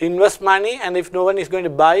to invest money, and if no one is going to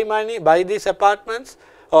buy these apartments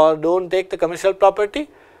or don't take the commercial property,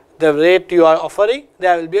 the rate you are offering,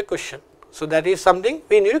 there will be a question. So that is something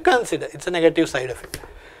we need to consider. It's a negative side of it.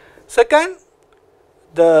 Second,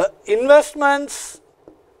 the investments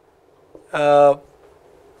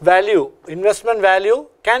investment value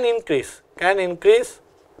can increase.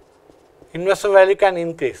 Investment value can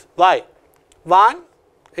increase. Why? One,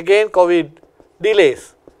 again COVID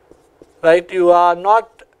delays, right? You are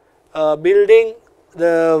not building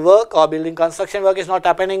the work, or building construction work is not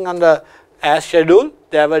happening on the as scheduled.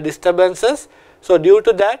 There were disturbances. So due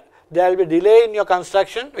to that, there will be delay in your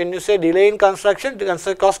construction. When you say delay in construction, the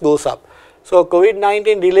construction cost goes up. So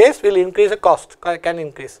COVID-19 delays will increase the cost, can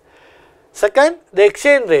increase. Second, the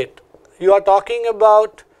exchange rate. You are talking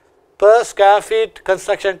about per square feet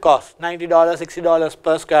construction cost, $90, $60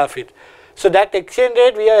 per square feet. So that exchange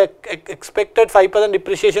rate, we are expected 5%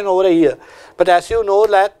 depreciation over a year. But as you know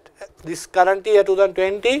that this current year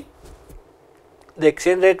 2020, the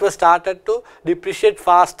exchange rate was started to depreciate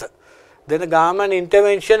faster. Then the government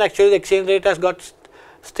intervention, actually the exchange rate has got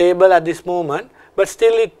stable at this moment, but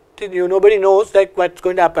still nobody knows that what's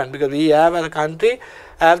going to happen, because we have as a country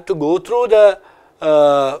have to go through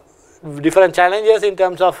the different challenges in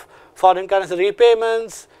terms of foreign currency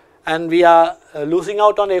repayments, and we are losing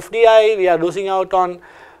out on FDI, we are losing out on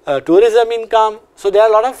tourism income. So there are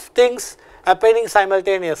a lot of things happening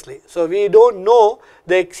simultaneously. So we don't know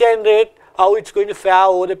the exchange rate, how it's going to fare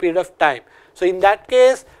over the period of time. So in that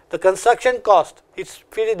case, the construction cost, it's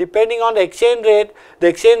really depending on the exchange rate. The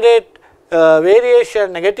exchange rate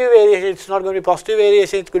variation, negative variation, it's not going to be positive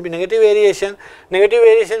variation, it could be negative variation. Negative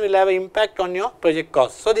variation will have an impact on your project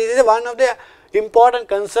cost. So this is one of the important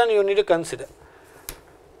concern you need to consider.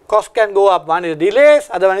 cost can go up. One is delays,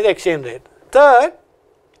 other one is exchange rate. Third,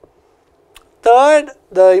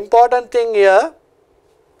 the important thing here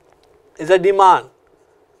is the demand,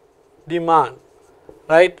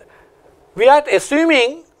 right? We are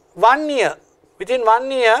assuming 1 year, within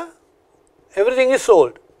 1 year everything is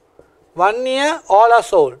sold. 1 year all are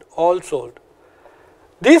sold, all sold.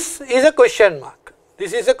 This is a question mark,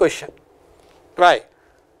 this is a question. Right.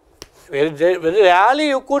 Very rarely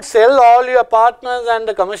you could sell all your apartments and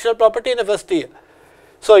the commercial property in the first year.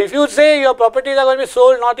 So if you say your properties are going to be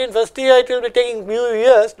sold not in first year, it will be taking few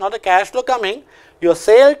years, not a cash flow coming. Your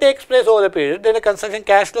sale takes place over a period, then the construction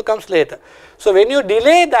cash flow comes later. So when you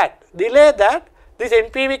delay that, this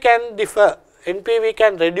NPV can differ. NPV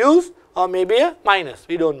can reduce or maybe a minus,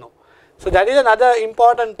 we don't know. So that is another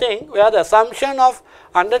important thing where the assumption of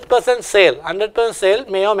 100% sale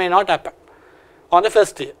may or may not happen on the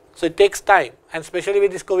first year. So it takes time, and especially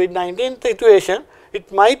with this COVID-19 situation,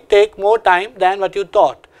 it might take more time than what you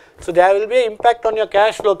thought. So there will be an impact on your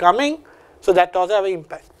cash flow coming, so that also have an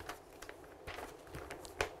impact.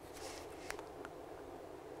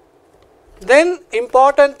 Then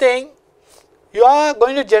important thing, you are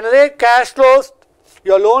going to generate cash flows,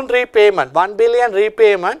 your loan repayment, 1 billion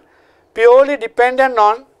repayment, purely dependent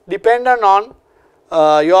on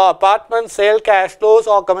your apartment sale cash flows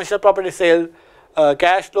or commercial property sale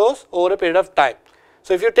cash flows over a period of time.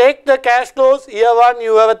 So if you take the cash flows, year 1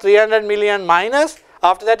 you have a 300 million minus,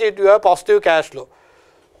 after that you have positive cash flow.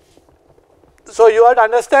 So you have to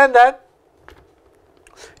understand that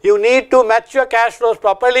you need to match your cash flows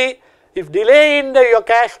properly. If delay in your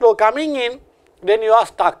cash flow coming in, then you are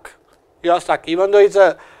stuck. Even though it's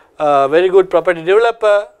a very good property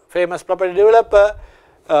developer, famous property developer,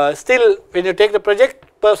 still when you take the project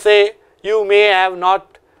per se, you may have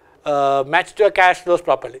not matched your cash flows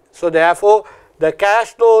properly. So therefore the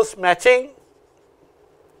cash flow matching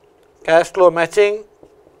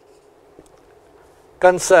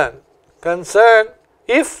concern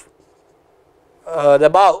if the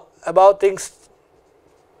above things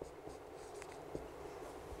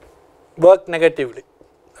work negatively.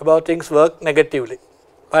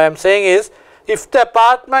 What I am saying is, if the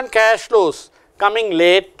apartment cash flows coming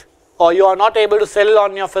late, or you are not able to sell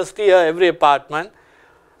on your first year every apartment,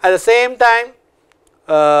 at the same time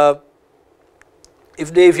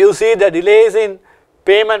if you see the delays in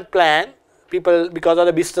payment plan, people, because of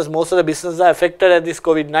the business, most of the businesses are affected at this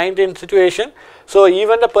COVID-19 situation. So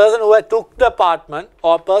even the person who has took the apartment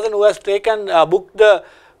or person who has taken booked the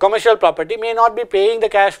commercial property may not be paying the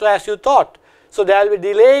cash flow as you thought. So there will be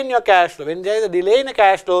delay in your cash flow. When there is a delay in the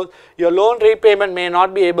cash flow, your loan repayment may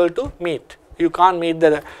not be able to meet. You can't meet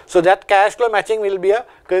the, so that cash flow matching will be a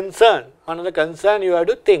concern. Another concern you have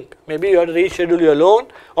to think. Maybe you have to reschedule your loan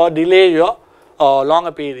or delay your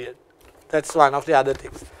longer period. That's one of the other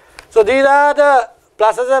things. So these are the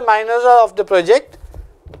pluses and minuses of the project.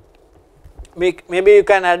 Maybe you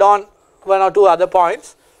can add on 1 or 2 other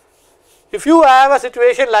points. If you have a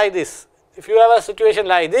situation like this,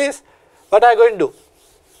 what are you going to do?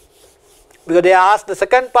 Because they asked the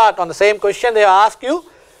second part on the same question, they ask you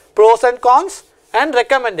pros and cons and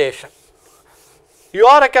recommendation.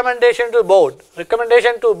 Your recommendation to board.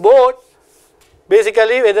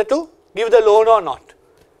 Basically whether to give the loan or not.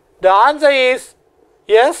 The answer is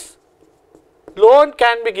yes, loan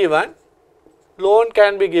can be given.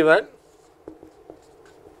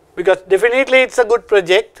 Because definitely it's a good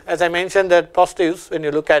project, as I mentioned the positives when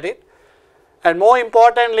you look at it. And more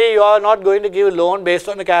importantly, you are not going to give loan based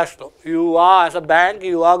on the cash flow. You are, as a bank,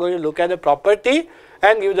 you are going to look at the property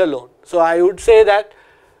and give the loan. So I would say that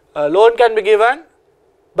loan can be given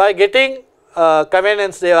by getting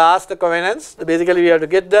covenants. They have asked the covenants. Basically we have to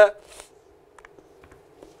get the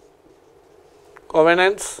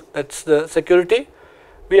covenants, that's the security.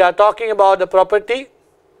 We are talking about the property,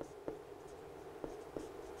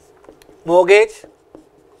 mortgage,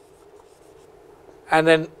 and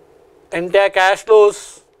then entire cash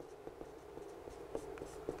flows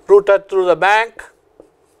routed through the bank,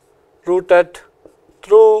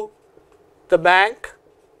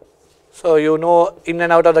 so you know in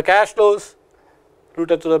and out of the cash flows,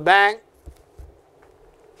 routed through the bank,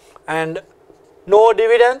 and no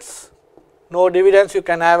dividends, you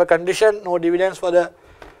can have a condition, no dividends for the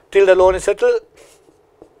till the loan is settled.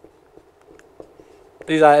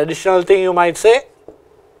 These are additional thing you might say.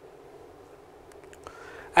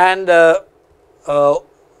 And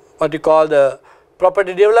what you call the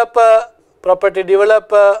property developer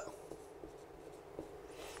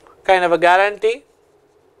kind of a guarantee,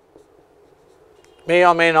 may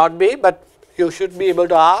or may not be, but you should be able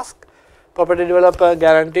to ask property developer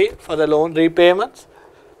guarantee for the loan repayments.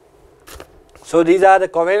 So these are the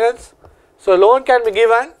covenants. So loan can be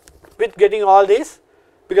given with getting all these,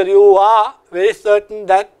 because you are very certain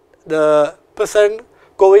that the present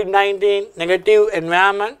COVID-19 negative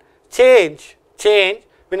environment change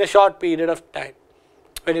in a short period of time.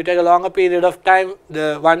 When you take a longer period of time,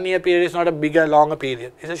 the 1 year period is not a bigger longer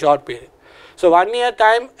period, it is a short period. So 1 year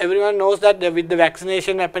time, everyone knows that with the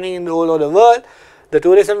vaccination happening in the whole of the world, the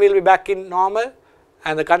tourism will be back in normal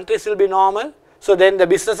and the countries will be normal. So then the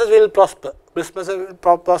businesses will prosper.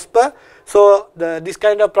 So this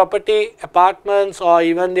kind of property, apartments or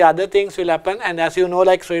even the other things will happen, and as you know,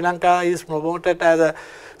 like Sri Lanka is promoted as a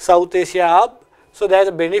South Asia hub. So there is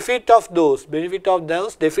a benefit of those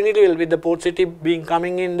definitely will, with the port city being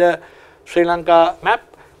coming in the Sri Lanka map.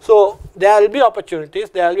 So there will be opportunities,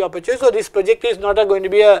 so this project is not going to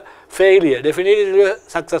be a failure, definitely it will be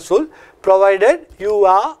successful, provided you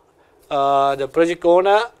are the project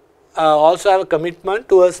owner also have a commitment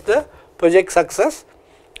towards the project success,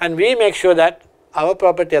 and we make sure that our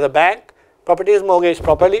property as a bank, property is mortgaged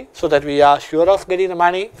properly so that we are sure of getting the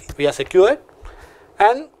money, we are secured,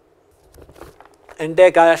 and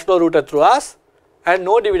entire cash flow routed through us, and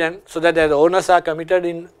no dividend, so that the owners are committed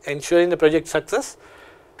in ensuring the project success,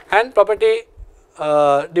 and property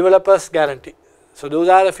developers guarantee. So those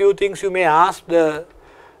are a few things you may ask the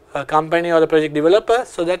company or the project developer,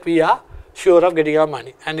 so that we are sure of getting our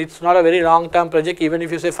money. And it is not a very long term project, even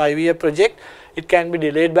if you say 5-year project, it can be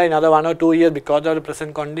delayed by another 1 or 2 years because of the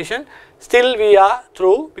present condition. Still we are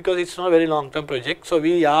through, because it is not a very long term project. So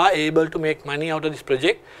we are able to make money out of this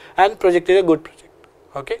project, and project is a good project.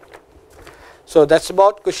 Okay. So that is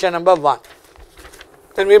about question number 1.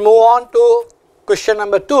 Then we move on to question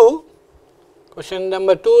number 2. Question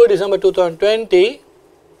number 2, December 2020.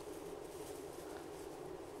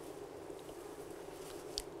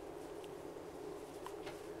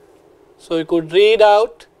 So you could read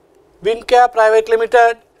out, Wincare Private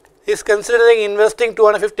Limited is considering investing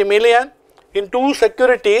 250 million in 2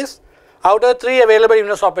 securities out of 3 available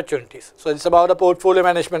investment opportunities. So it's about a portfolio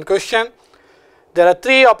management question. There are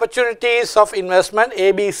 3 opportunities of investment,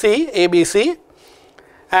 ABC,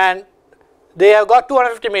 and they have got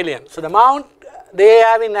 250 million. So the amount they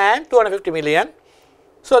have in hand, 250 million.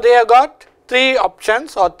 So they have got 3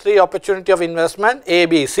 options or 3 opportunity of investment,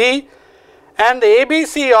 ABC, and the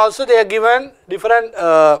ABC also they are given different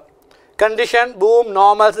condition, boom,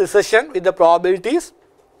 normal, recession with the probabilities.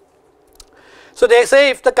 So they say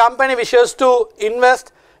if the company wishes to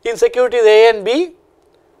invest in securities A and B,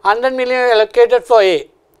 100 million allocated for A.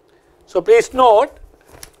 So please note,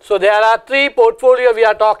 so there are 3 portfolio we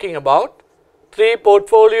are talking about,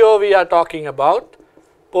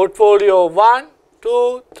 portfolio 1,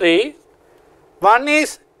 2, 3, one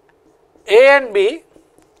is A and B,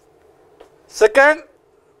 second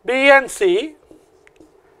B and C,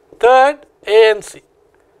 third A and C.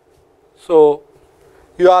 So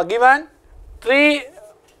you are given 3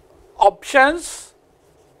 options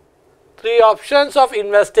of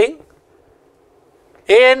investing,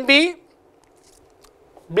 A and B,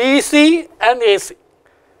 BC and AC,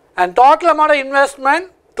 and total amount of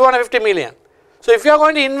investment 250 million. So if you are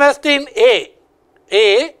going to invest in A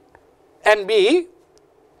and B,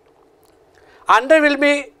 100 will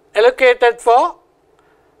be allocated for,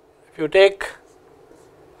 if you take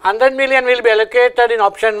 100 million will be allocated in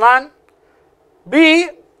option 1, B,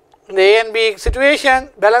 in the A and B situation,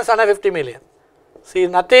 balance 150 million. See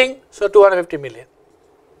nothing, so 250 million.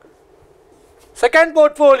 Second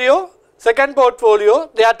portfolio,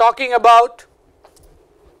 they are talking about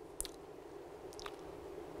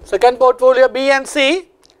second portfolio B and C.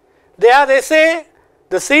 There they say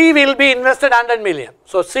the C will be invested 100 million.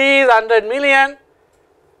 So C is 100 million,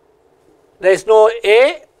 there is no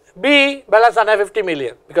A, B balance 150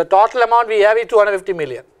 million, because total amount we have is 250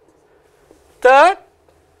 million. Third,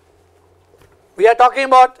 we are talking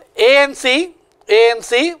about A and C.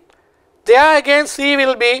 There again C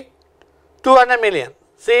will be 200 million.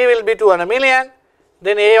 C will be 200 million,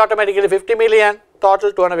 then A automatically 50 million,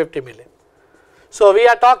 total 250 million. So we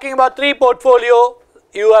are talking about 3 portfolio,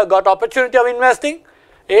 you have got opportunity of investing,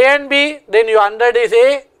 A and B, then your 100 is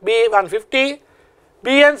A, B 150,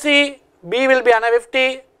 B and C, B will be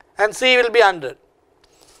 150 and C will be 100.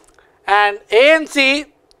 And A and C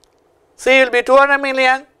will be 200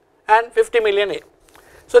 million and 50 million A.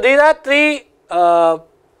 So these are 3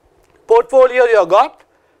 portfolios you have got,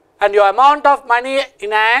 and your amount of money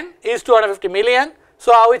in hand is 250 million.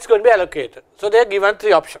 So how it's going to be allocated? So they are given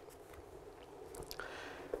 3 options.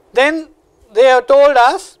 Then they have told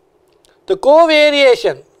us the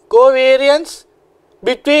covariance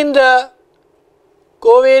between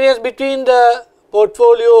the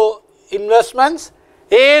portfolio investments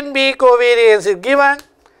A and B covariance is given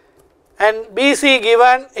and BC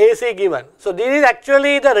given, AC given. So, this is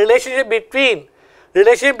actually the relationship between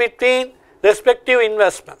respective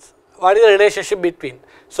investments. What is the relationship between?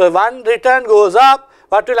 So, one return goes up,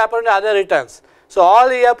 what will happen to other returns? So, all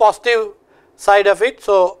here positive side of it.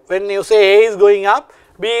 So, when you say A is going up,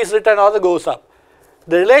 B's return also goes up.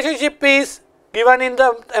 The relationship is given in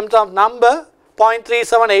the terms of number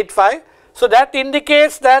 0.3785. So, that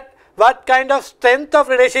indicates that what kind of strength of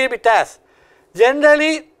relationship it has.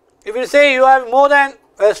 Generally, if you say you have more than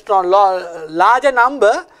a strong, larger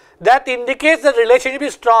number, that indicates the relationship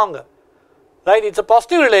is stronger, right? It is a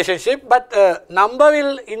positive relationship, but number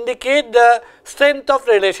will indicate the strength of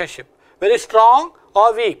relationship, very strong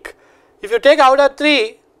or weak. If you take out of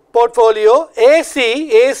 3 portfolio, AC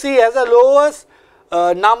has a lowest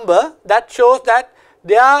number, that shows that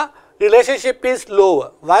their relationship is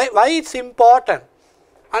lower. Why it is important?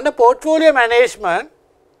 Under portfolio management,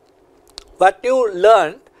 what you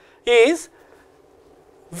learned is,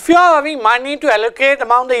 if you are having money to allocate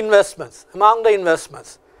among the investments,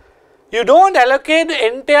 you do not allocate the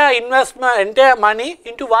entire money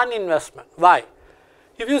into one investment. Why?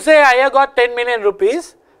 If you say I have got 10 million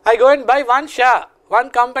rupees, I go and buy one share,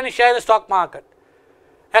 one company share in the stock market.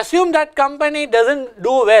 Assume that company does not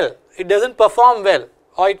do well, it does not perform well,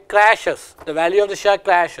 or it crashes, the value of the share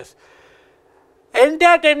crashes.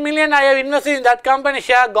 Entire 10 million I have invested in that company,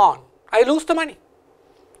 share gone, I lose the money.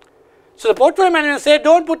 So, the portfolio manager says, do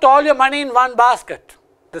not put all your money in one basket.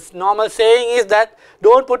 This normal saying is that do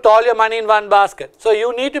not put all your money in one basket. So,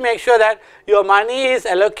 you need to make sure that your money is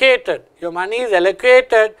allocated,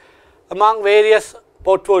 among various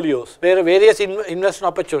portfolios, various investment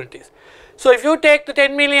opportunities. So, if you take the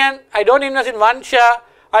 10 million, I do not invest in one share,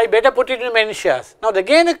 I better put it in many shares. Now,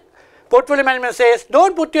 again the portfolio management says, do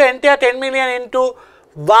not put your entire 10 million into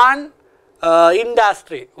one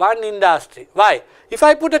industry. Why? If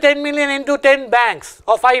I put a 10 million into 10 banks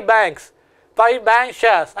or 5 bank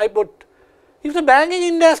shares, if the banking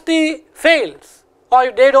industry fails or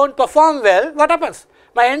if they do not perform well, what happens?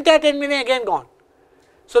 My entire 10 million again gone.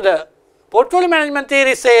 So, the portfolio management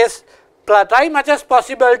theory says, try much as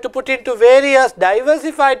possible to put into various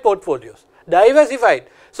diversified portfolios,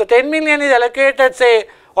 So, 10 million is allocated, say,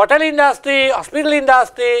 hotel industry, hospital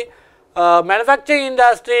industry, manufacturing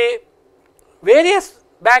industry, various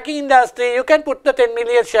banking industry, you can put the 10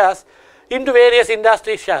 million shares into various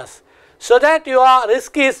industry shares, so that your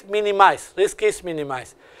risk is minimized,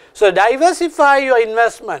 So, diversify your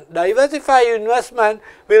investment,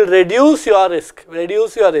 will reduce your risk,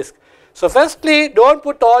 So, firstly, do not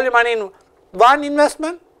put all your money in one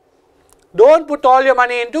investment, do not put all your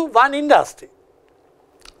money into one industry.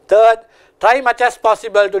 Third, try much as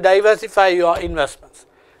possible to diversify your investments.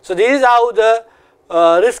 So, this is how the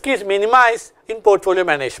risk is minimized in portfolio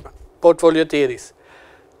management, portfolio theories.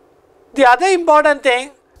 The other important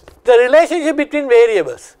thing, the relationship between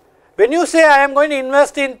variables. When you say I am going to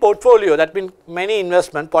invest in portfolio, that means many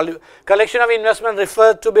investment, collection of investment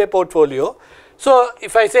refers to be a portfolio. So,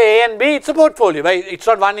 if I say A and B, it is a portfolio, right? It is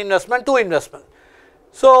not one investment, 2 investments.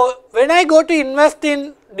 So, when I go to invest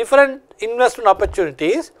in different investment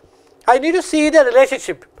opportunities, I need to see the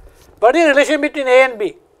relationship. What is the relationship between A and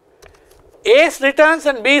B? A's returns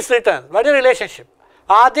and B's returns, what is the relationship?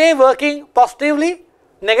 Are they working positively,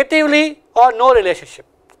 negatively, or no relationship?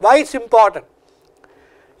 Why it is important?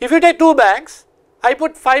 If you take 2 banks, I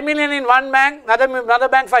put 5 million in one bank, another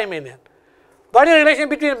bank 5 million. What is the relation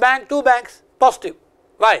between 2 banks? Positive.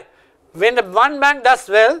 Why? When the one bank does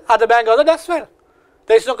well, other bank also does well.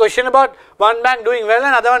 There is no question about one bank doing well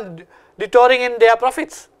and other one detouring in their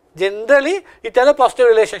profits. Generally, it has a positive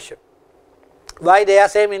relationship. Why? They are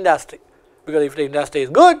same industry. Because if the industry is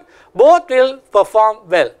good, both will perform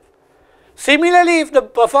well. Similarly, if the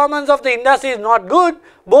performance of the industry is not good,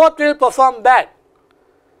 both will perform bad.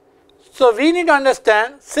 So, we need to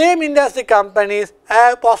understand same industry companies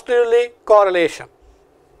have positively correlation.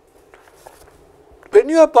 When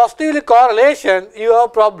you have positively correlation, you have a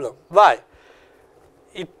problem. Why?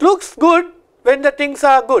 It looks good when the things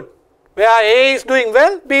are good. Where A is doing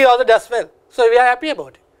well, B also does well. So, we are happy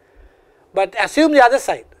about it. But assume the other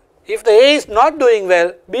side. If the A is not doing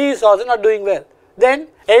well, B is also not doing well, then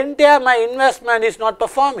entire my investment is not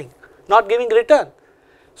performing, not giving return.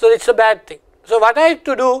 So, it is a bad thing. So, what I have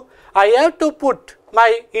to do? I have to put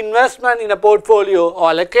my investment in a portfolio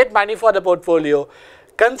or allocate money for the portfolio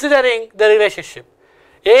considering the relationship.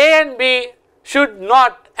 A and B should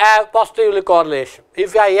not have positively correlation.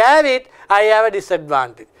 If I have it, I have a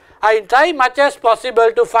disadvantage. I try much as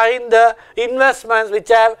possible to find the investments which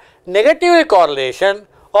have negative correlation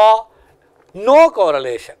or no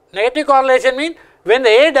correlation. Negative correlation means when the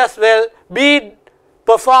A does well, B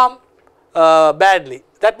perform badly.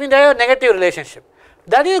 That means they have a negative relationship.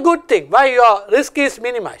 That is a good thing. Why? Your risk is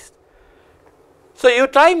minimized. So you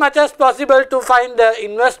try much as possible to find the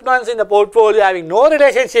investments in the portfolio having no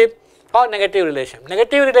relationship or negative relation.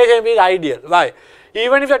 Negative relationship is ideal. Why?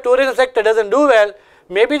 Even if the tourism sector doesn't do well,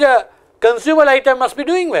 maybe the consumer item must be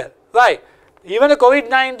doing well. Why? Even the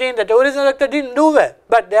COVID-19, the tourism sector didn't do well,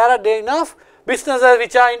 but there are enough businesses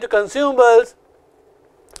which are into consumables,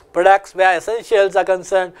 products where essentials are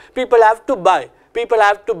concerned. People have to buy. People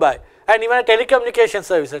have to buy. And even telecommunication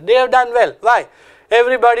services, they have done well. Why?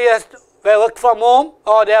 Everybody has to work from home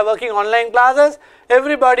or they are working online classes.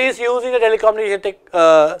 Everybody is using the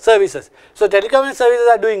telecommunication services. So telecommunication services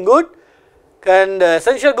are doing good and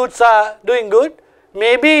essential goods are doing good.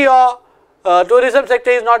 Maybe your tourism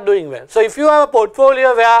sector is not doing well. So if you have a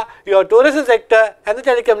portfolio where your tourism sector and the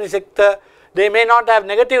telecommunication sector, they may not have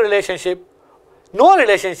negative relationship, no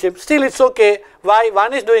relationship, still it's okay. Why?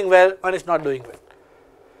 One is doing well, one is not doing well.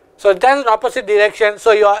 So that is an opposite direction.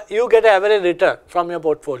 So you get an average return from your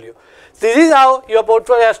portfolio. This is how your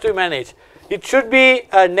portfolio has to be managed. It should be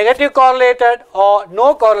a negative correlated or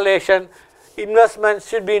no correlation investment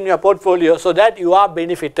should be in your portfolio so that you are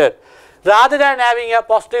benefited, rather than having a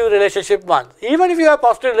positive relationship one. Even if you have a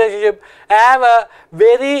positive relationship, have a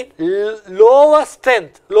very lower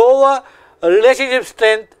strength, lower relationship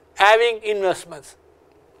strength having investments.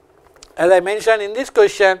 As I mentioned in this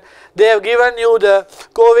question, they have given you the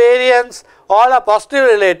covariance, all are positive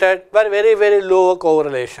related but very, very low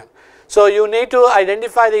correlation. So you need to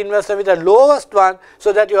identify the investment with the lowest one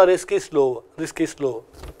so that your risk is lower.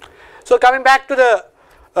 So coming back to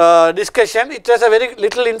the discussion, it has a very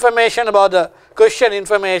little information about the question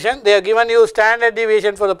information. They have given you standard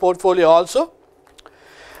deviation for the portfolio also.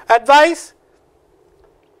 Advice,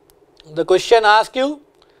 the question asks you,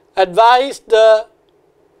 advise the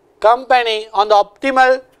company on the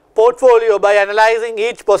optimal portfolio by analyzing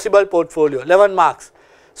each possible portfolio, 11 marks.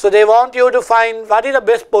 So they want you to find what is the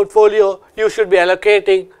best portfolio you should be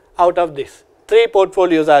allocating out of this. 3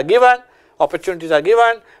 portfolios are given, opportunities are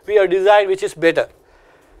given, we have decided which is better.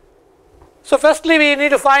 So firstly we need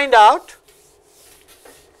to find out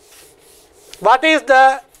what is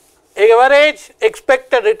the average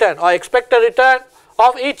expected return or expected return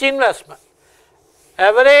of each investment.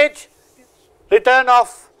 Average return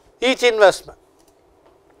of each investment.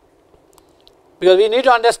 Because we need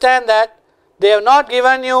to understand that they have not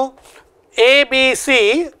given you A, B,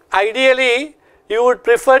 C. Ideally, you would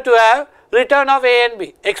prefer to have return of A and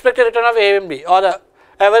B, expected return of A and B, or the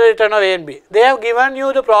average return of A and B. They have given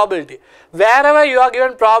you the probability. Wherever you are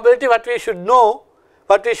given probability, what we should know,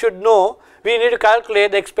 we need to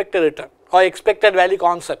calculate the expected return or expected value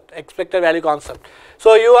concept,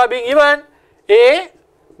 So you are being given A,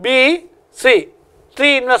 B, C,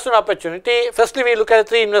 3 investment opportunity. Firstly, we look at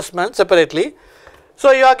 3 investments separately.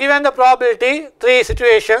 So you are given the probability, 3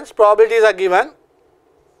 situations, probabilities are given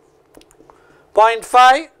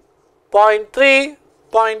 0.5, 0.3,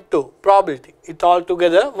 0.2 probability, it all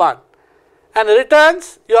together 1. And the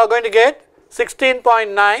returns you are going to get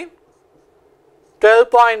 16.9,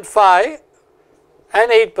 12.5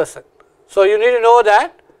 and 8%. So you need to know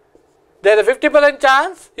that there is a 50%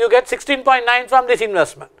 chance you get 16.9 from this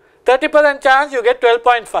investment, 30% chance you get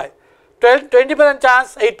 12.5, 20%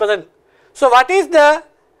 chance 8%. So what is the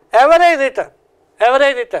average return?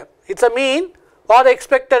 Average return, it is a mean or the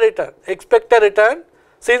expected return. Expected return,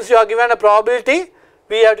 since you are given a probability,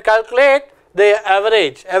 we have to calculate the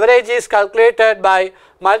average. Average is calculated by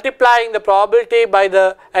multiplying the probability by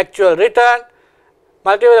the actual return,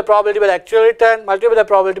 multiply the probability by the actual return, multiply the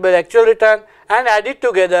probability by the actual return and add it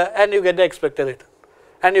together and you get the expected return.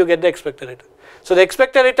 So the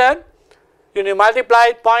expected return, you need to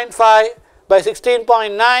multiply 0.5 by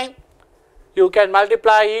 16.9. You can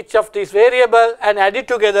multiply each of these variable and add it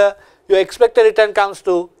together, your expected return comes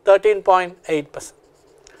to 13.8%.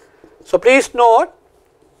 So please note,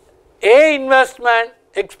 A investment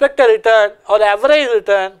expected return or the average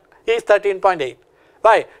return is 13.8.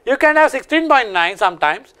 Why? You can have 16.9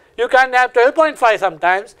 sometimes, you can have 12.5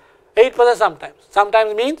 sometimes, 8% sometimes.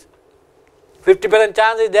 Sometimes means 50%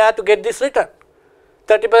 chance is there to get this return,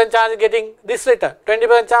 30% chance is getting this return,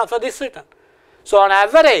 20% chance for this return. So on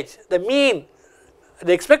average, the mean,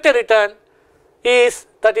 the expected return is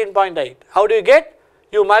 13.8. How do you get?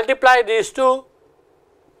 You multiply these two,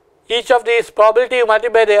 each of these probability you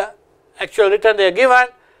multiply the actual return they are given,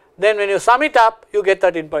 then when you sum it up you get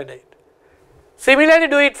 13.8. Similarly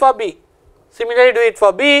do it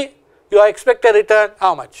for B. Your expected return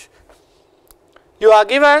how much? You are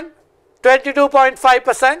given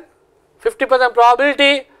 22.5%, 50%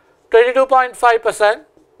 probability 22.5%,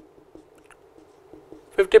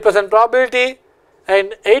 50% probability,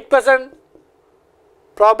 and 8%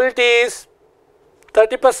 probability is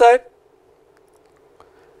 30%,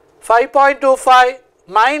 5.25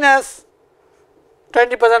 minus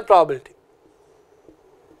 20% probability.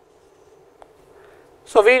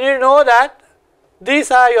 So we need to know that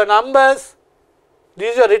these are your numbers,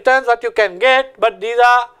 these are your returns that you can get, but these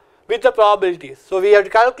are with the probabilities. So we have to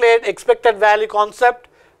calculate expected value concept,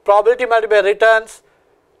 probability multiplied by returns,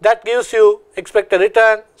 that gives you expected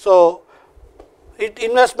return. So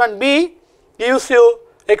investment B gives you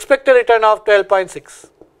expected return of 12.6.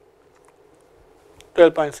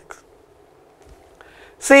 12.6.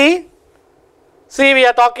 C we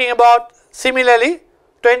are talking about similarly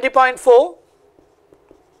 20.4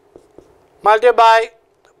 multiplied by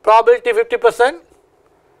probability 50%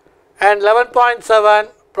 and 11.7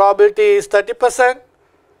 probability is 30%,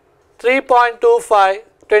 3.25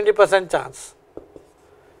 20% chance.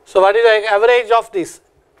 So what is the average of this?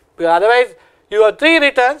 Because otherwise you have 3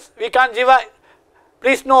 returns, we can't give a,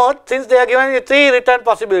 please note, since they are given you 3 return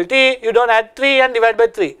possibility, you don't add 3 and divide by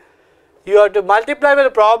 3. You have to multiply by the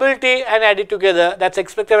probability and add it together, that's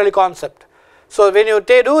expected value concept. So when you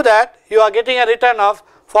do that, you are getting a return of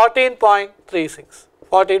 14.36,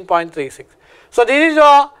 14.36. So this is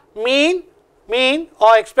your mean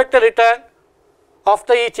or expected return of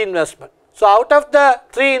the each investment. So out of the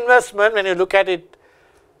 3 investment, when you look at it,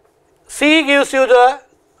 C gives you the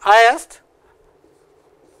highest,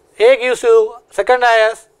 A gives you second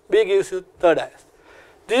highest, B gives you third highest.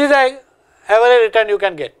 This is the average return you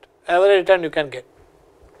can get, average return you can get.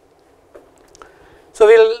 So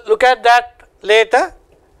we will look at that later.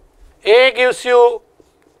 A gives you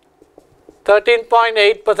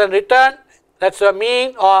 13.8% return, that is your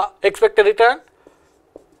mean or expected return.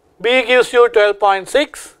 B gives you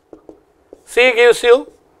 12.6, C gives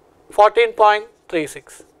you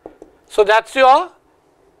 14.36. So that is your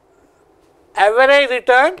average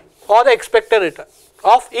return or the expected return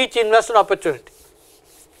of each investment opportunity.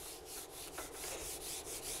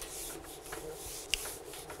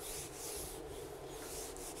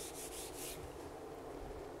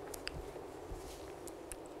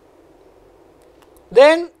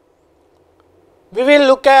 Then we will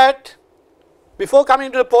look at, before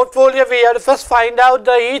coming to the portfolio, we have to first find out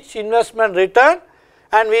the each investment return,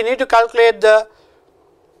 and we need to calculate the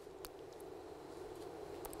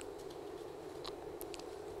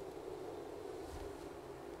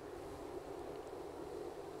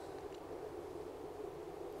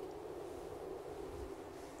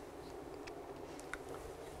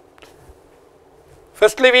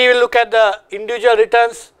firstly we will look at the individual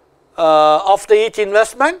returns of the each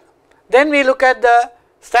investment. Then we look at the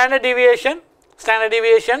standard deviation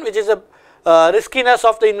which is the riskiness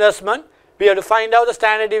of the investment. We have to find out the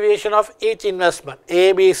standard deviation of each investment,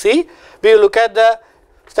 A, B, C. We will look at the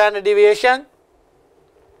standard deviation.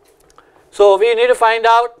 So we need to find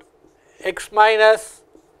out x minus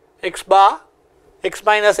x bar, x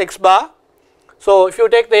minus x bar. So if you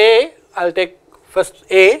take the A, I will take first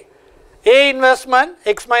A investment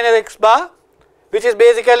x minus x bar, which is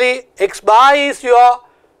basically x bar is your,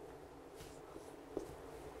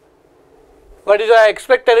 what is your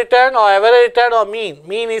expected return or average return or mean.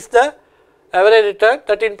 Mean is the average return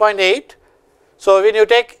 13.8. So when you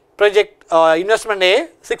take project investment A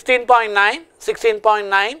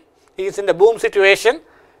 16.9 is in the boom situation,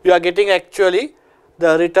 you are getting actually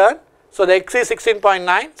the return. So the x is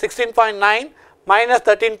 16.9 minus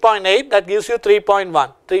 13.8, that gives you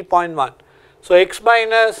 3.1. So x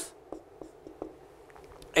minus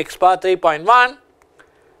x bar 3.1,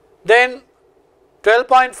 then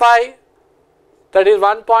 12.5, that is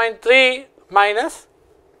 1.3 minus,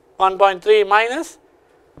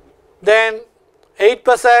 then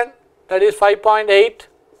 8%, that is 5.8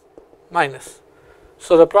 minus.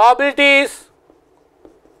 So the probability is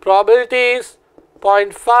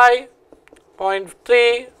 0.5,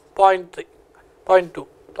 0.3, 0.3, 0.2,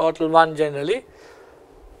 total 1 generally.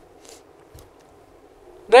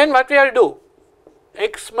 Then what we have to do?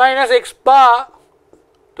 X minus x bar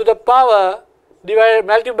to the power divided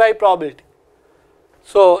multiplied by probability.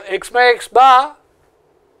 So x minus x bar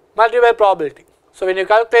multiplied by probability. So when you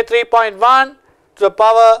calculate 3.1 to the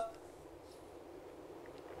power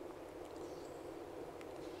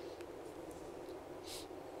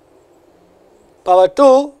power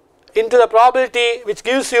 2 into the probability, which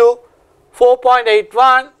gives you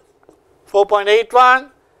 4.81,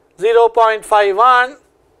 0.51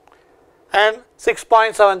 and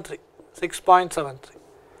 6.73.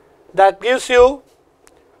 That gives you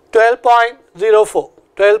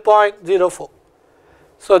 12.04.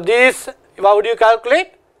 So this, how do you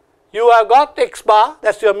calculate? you have got x bar,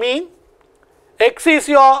 that is your mean, x is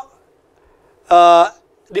your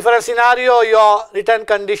different scenario, your return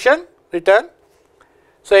condition, return.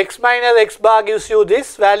 So, x minus x bar gives you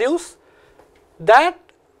this values, that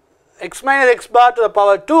x minus x bar to the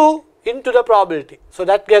power 2 into the probability. So,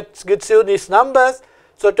 that gives you these numbers.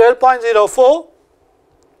 So, 12.04,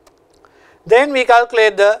 then we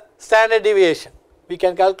calculate the standard deviation. We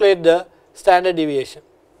can calculate the standard deviation.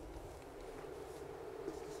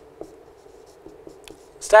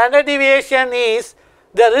 Standard deviation is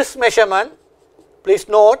the risk measurement. Please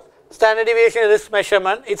note, standard deviation is risk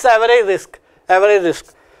measurement. It is average risk. Average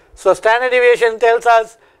risk. So, standard deviation tells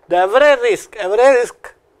us the average risk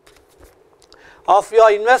of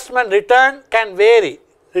your investment return can vary.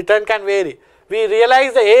 Return can vary. We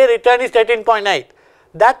realize the A return is 13.8.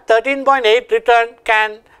 That 13.8 return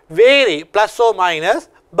can vary plus or minus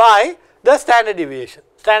by the standard deviation.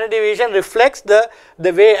 Standard deviation reflects the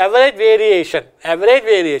average variation. Average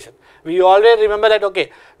variation. We always remember that,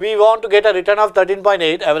 okay, we want to get a return of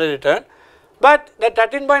 13.8 average return, but the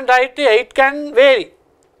 13.8 can vary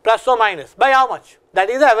plus or minus by how much? That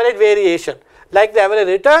is the average variation. Like the average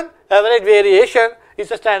return, average variation is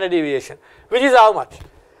the standard deviation, which is how much?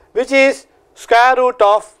 Which is square root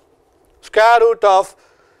of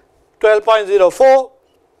 12.04,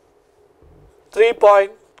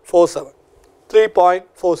 3.47.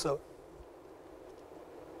 3.47.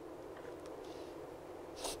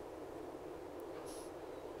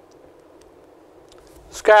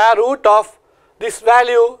 Square root of this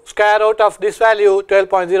value, square root of this value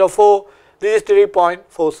 12.04, this is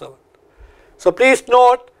 3.47. So, please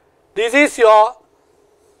note, this is your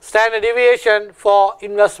standard deviation for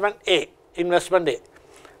investment A. Investment A.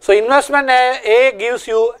 So, investment A gives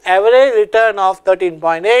you average return of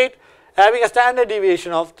 13.8, having a standard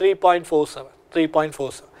deviation of 3.47.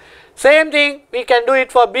 3.47. Same thing we can do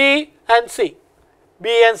it for B and C.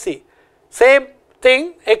 B and C. Same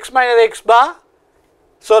thing, x minus x bar.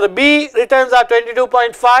 So, the B returns are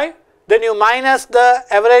 22.5, then you minus the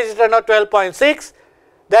average return of 12.6,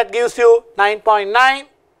 that gives you 9.9.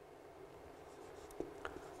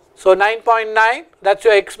 So, 9.9, that is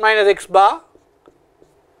your x minus x bar,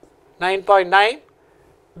 9.9.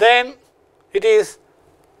 Then it is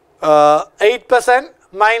 8%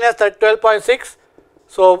 minus that 12.6,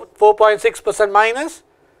 so 4.6% minus.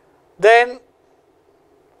 Then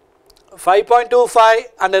 5.25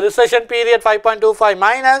 and the recession period 5.25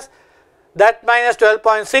 minus that minus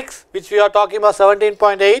 12.6, which we are talking about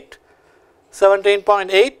 17.8,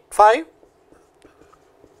 17.85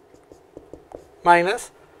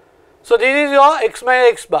 minus. So, this is your x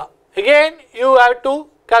minus x bar. Again you have to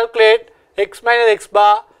calculate x minus x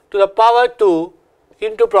bar to the power 2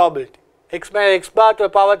 into probability. X minus x bar to the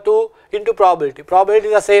power 2 into probability. Probability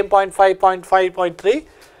is the same 0.5, 0.5, 0.3.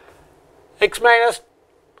 X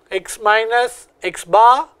minus x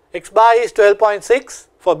bar is 12.6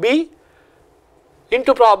 for B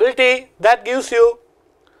into probability, that gives you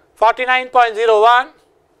 49.01,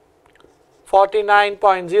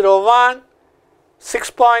 49.01,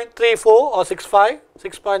 6.34 or 65,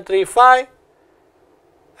 6.35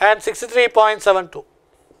 and 63.72.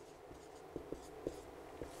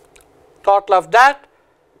 Total of that,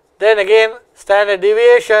 then again standard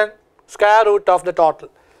deviation square root of the total.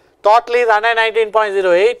 Total is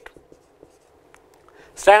 119.08,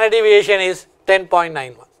 standard deviation is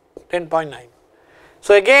 10.91, 10.9.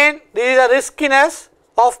 So, again this is a riskiness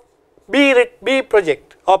of B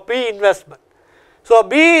project or B investment. So,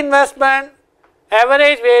 B investment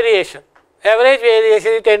average variation is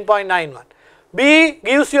 10.91. B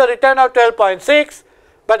gives you a return of 12.6,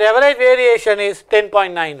 but average variation is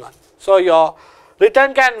 10.91. So, your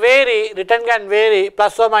return can vary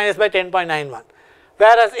plus or minus by 10.91,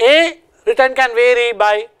 whereas A return can vary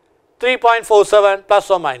by 3.47 plus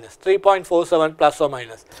or minus, 3.47 plus or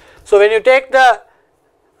minus. So, when you take the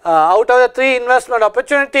out of the 3 investment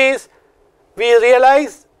opportunities, we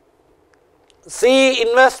realize C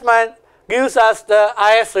investment gives us the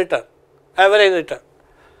highest return, average return.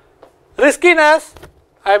 Riskiness,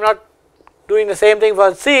 I am not doing the same thing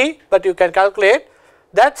for C, but you can calculate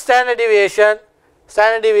that standard deviation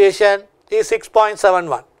is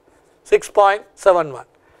 6.71, 6.71.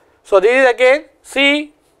 So, this is again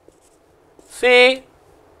C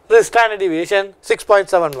this standard deviation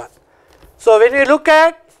 6.71. So, when we look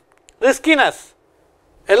at riskiness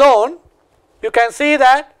alone, you can see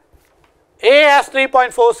that A has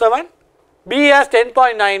 3.47, B has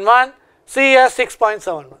 10.91, C has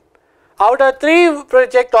 6.71. Out of 3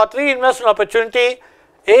 project or 3 investment opportunity,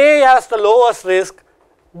 A has the lowest risk,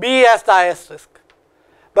 B has the highest risk.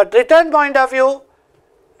 But return point of view,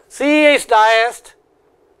 C is the highest,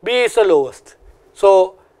 B is the lowest.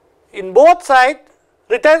 So, in both sides,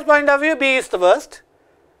 returns point of view, B is the worst.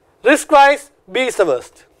 Risk wise, B is the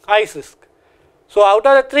worst, highest risk. So, out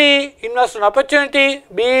of the three investment opportunity,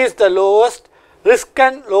 B is the lowest risk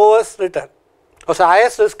and lowest return. Or so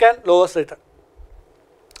highest risk and lowest return.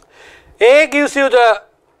 A gives you the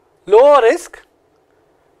low risk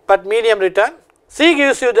but medium return. C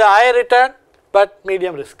gives you the high return but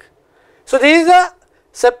medium risk. So, these are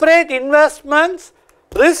separate investments,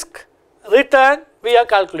 risk, return we have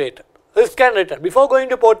calculated, risk and return. Before going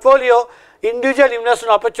to portfolio, individual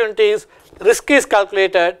investment opportunities, risk is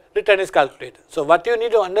calculated, return is calculated. So, what you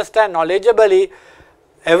need to understand knowledgeably,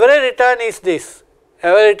 every return is this,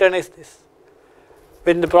 every return is this.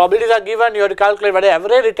 When the probabilities are given, you have to calculate what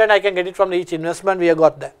every return I can get it from each investment, we have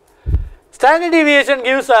got that. Standard deviation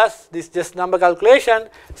gives us, this just number calculation,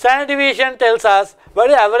 standard deviation tells us what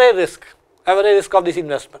is average risk of this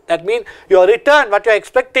investment. That means your return, what you are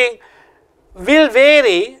expecting will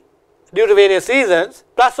vary due to various reasons,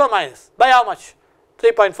 plus or minus, by how much?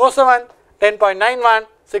 3.47, 10.91,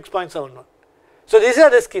 6.71. So, this is a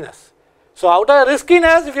riskiness. So, out of the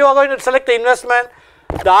riskiness, if you are going to select the investment,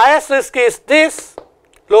 the highest risk is this,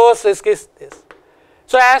 lowest risk is this.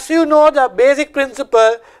 So, as you know the basic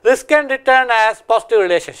principle, risk and return has positive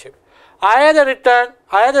relationship. Higher the return,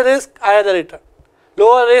 higher the risk, higher the return.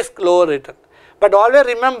 Lower risk, lower return. But always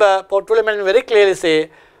remember, portfolio management very clearly say,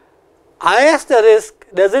 highest the risk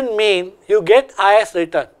doesn't mean you get highest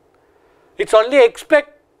return. It's only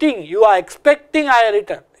expecting, you are expecting higher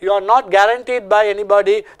return. You are not guaranteed by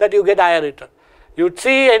anybody that you get higher return. You would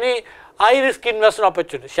see any high risk investment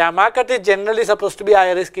opportunity. Share market is generally supposed to be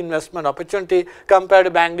high risk investment opportunity compared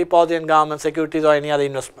to bank deposit and government securities or any other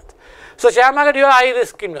investment. So, share market you have high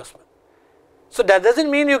risk investment. So, that doesn't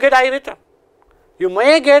mean you get high return. You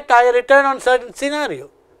may get high return on certain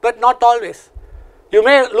scenario, but not always. You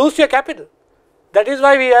may lose your capital. That is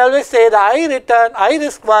why we always say the high return, high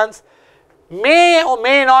risk ones may or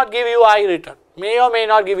may not give you high return, may or may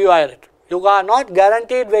not give you high return. You are not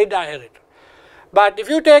guaranteed very high return. But if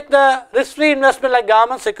you take the risk-free investment like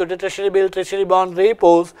government security, treasury bill, treasury bond,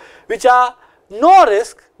 repos, which are no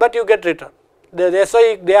risk, but you get return.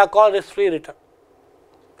 They are called risk-free return.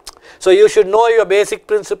 So, you should know your basic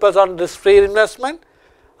principles on risk-free investment.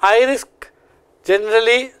 High risk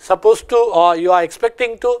generally supposed to or you are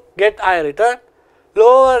expecting to get high return.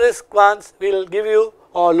 Lower risk ones will give you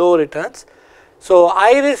or low returns. So,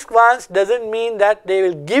 high risk ones doesn't mean that they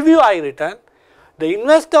will give you high return. The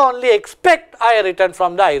investor only expect high return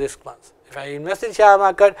from the high risk ones. If I invest in share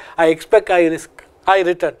market, I expect high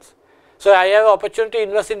returns. So, I have opportunity to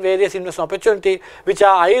invest in various investment opportunity which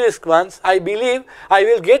are high risk ones. I believe I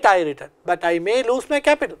will get high return, but I may lose my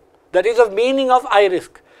capital. That is the meaning of high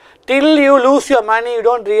risk. Till you lose your money, you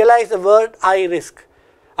don't realize the word high risk.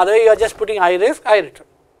 Otherwise, you are just putting high risk, high return.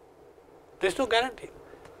 There is no guarantee.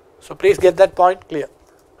 So, please get that point clear.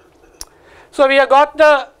 So, we have got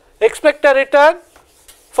the expected return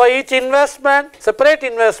for each investment, separate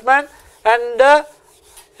investment, and the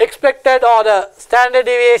expected or the standard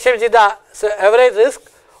deviation which is the average risk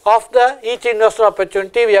of the each investment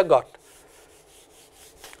opportunity we have got.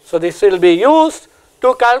 So, this will be used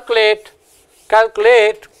to calculate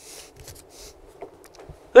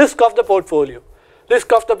risk of the portfolio.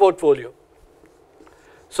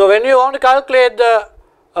 So, when you want to calculate the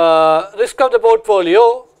risk of the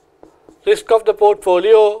portfolio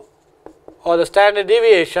or the standard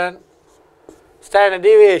deviation,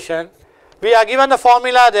 we are given the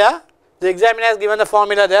formula there. The examiner has given the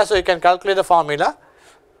formula there, so you can calculate the formula.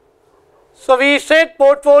 So, we said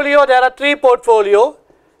portfolio, there are three portfolio,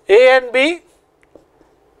 A and B,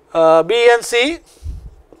 B and C,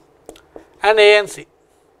 and A and C.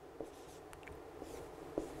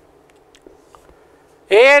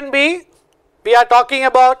 A and B, we are talking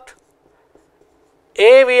about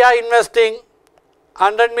A, we are investing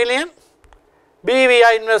 100 million, B, we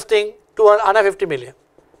are investing 250 million.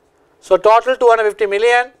 So, total 250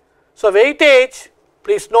 million. So, weightage,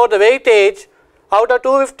 please note the weightage, out of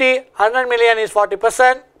 250, 100 million is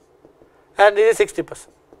 40% and this is 60%.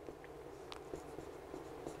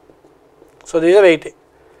 So, this is a weightage.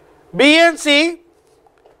 B and C,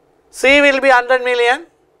 C will be 100 million,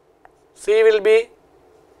 C will be,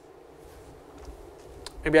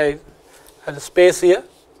 maybe I have a space here,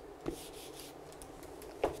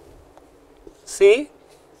 C,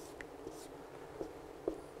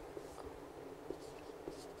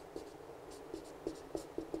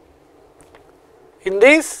 in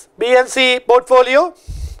this B and C portfolio,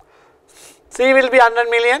 C will be 100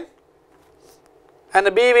 million and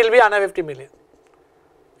the B will be 150 million,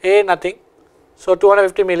 A nothing. So,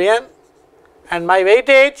 250 million and my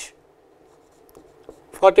weightage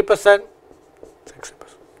 40%, 60%.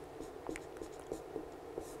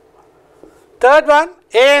 Third one,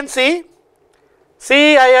 A and C.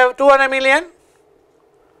 C I have 200 million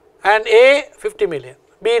and A 50 million,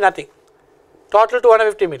 B nothing, total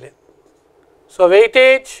 250 million. So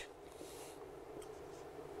weightage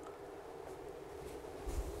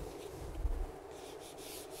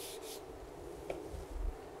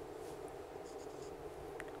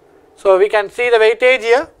so we can see the weightage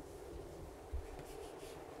here.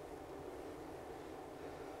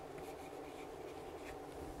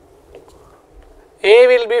 A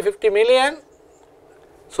will be 50 million.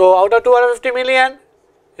 So out of 250 million,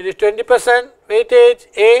 it is 20% weightage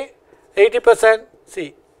A, 80%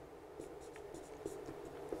 C.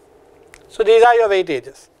 So these are your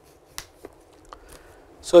weightages.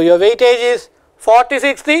 So your weightage is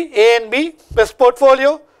 40-60 A and B, best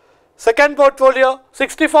portfolio. Second portfolio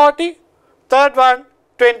 60-40, third one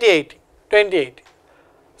 20-80, 20-80.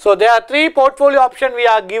 So there are three portfolio options we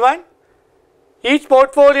are given. Each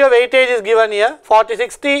portfolio weightage is given here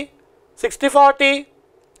 40-60, 60-40,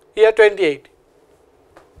 here 20-80.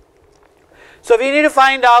 So we need to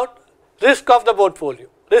find out risk of the portfolio,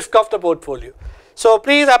 risk of the portfolio. So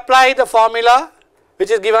please apply the formula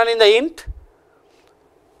which is given in the int.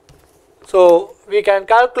 So we can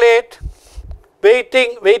calculate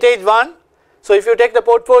weightage 1. So if you take the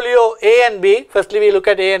portfolio A and B, firstly we look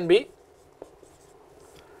at A and B.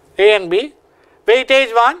 A and B,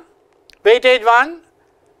 weightage 1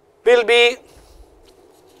 will be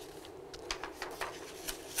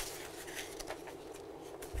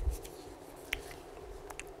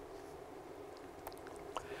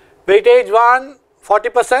weightage 1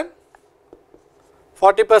 40%,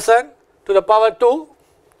 40% to the power 2,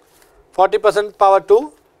 40% power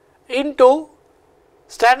 2 into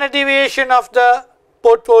standard deviation of the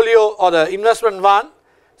portfolio or the investment 1.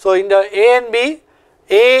 So in the A and B,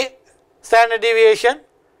 A standard deviation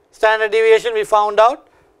we found out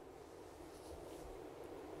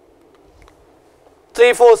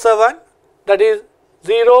 347, that is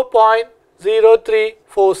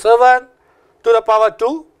 0.0347 to the power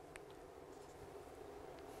 2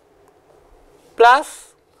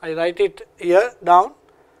 plus, I write it here down,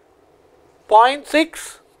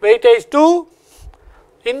 0.6 weightage 2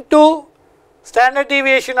 into standard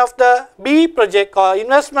deviation of the B project or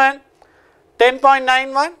investment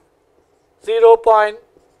 10.91, 0.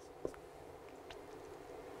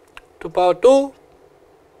 to power 2.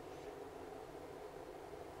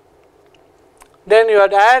 Then you have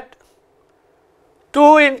to add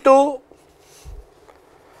 2 into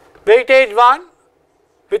weightage 1,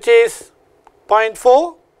 which is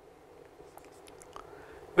 0.4,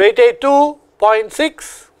 weightage 2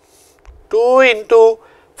 0.6, 2 into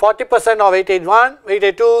 40% of weightage 1,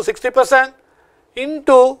 weightage 2 60%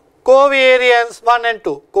 into covariance 1 and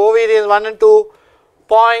 2, covariance 1 and 2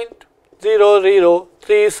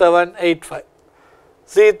 0.003785,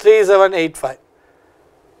 3785.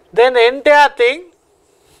 Then the entire thing,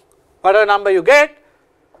 whatever number you get,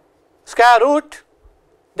 square root,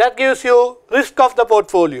 that gives you risk of the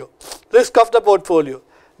portfolio,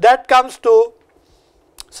 that comes to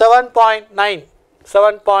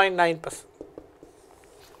 7.9%.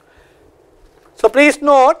 So please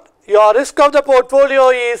note, your risk of the portfolio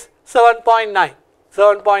is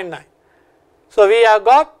 7.9. So we have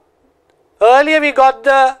got, earlier we got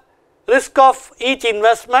the risk of each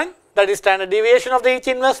investment, that is standard deviation of each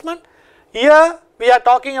investment. Here we are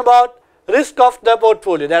talking about risk of the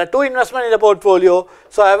portfolio. There are two investments in the portfolio,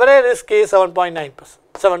 so average risk is 7.9%.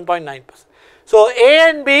 So A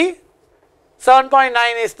and B,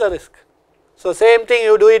 7.9 is the risk. So same thing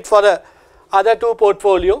you do it for the other two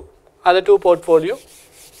portfolio.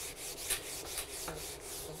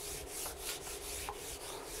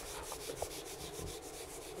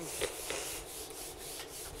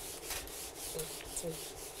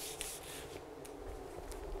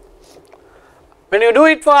 When you do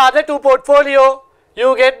it for other two portfolio,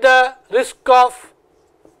 you get the risk of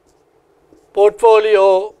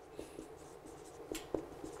portfolio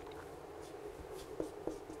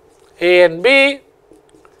A and B,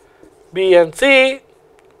 B and C,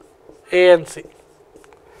 A and C.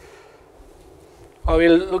 Or we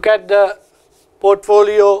will look at the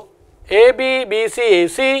portfolio AB, BC,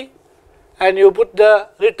 AC, and you put the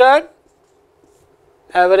return,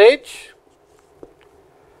 average,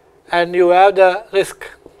 and you have the risk,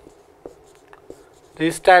 the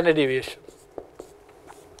standard deviation.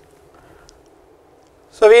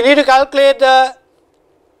 So we need to calculate the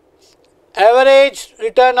average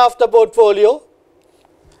return of the portfolio.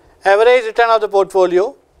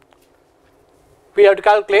 We have to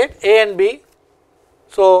calculate A and B.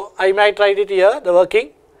 So, I might write it here, the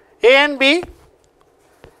working. A and B,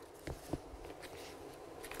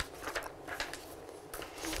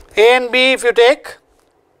 if you take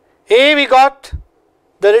A, we got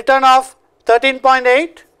the return of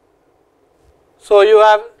 13.8. So, you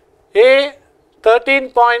have A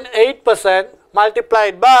 13.8%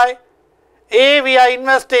 multiplied by A, we are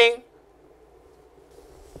investing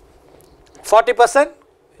 40%.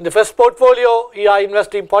 In the first portfolio, we are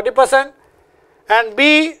investing 40%, and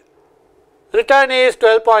B return is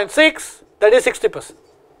 12.6, that is 60%.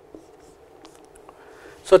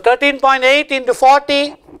 So 13.8 into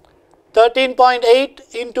 40,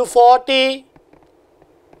 13.8 into 40,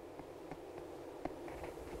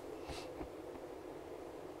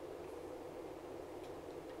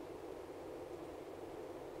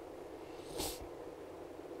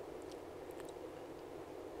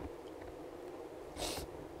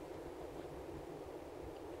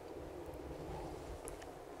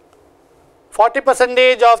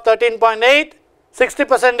 percentage of 13.8,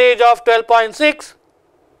 60% of 12.6.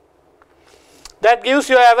 That gives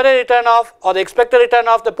you average return of, or the expected return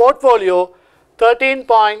of the portfolio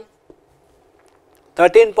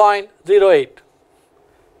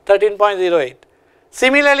 13.08.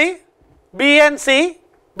 Similarly, B and C,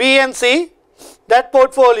 that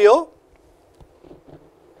portfolio,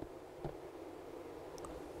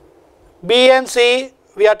 B and C,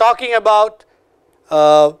 we are talking about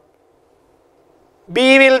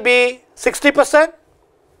B will be 60%.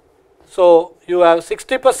 So, you have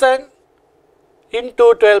 60% into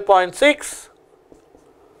 12.6,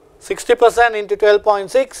 60% into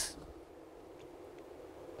 12.6.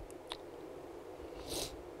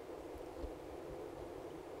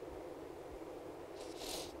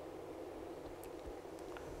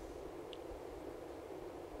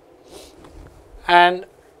 And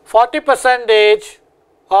 40%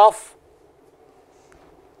 of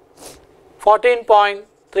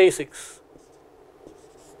 14.36.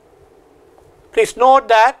 Please note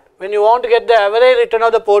that when you want to get the average return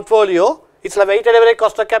of the portfolio, it's a weighted average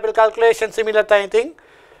cost of capital calculation, similar thing.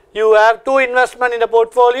 You have two investment in the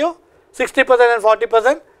portfolio, 60% and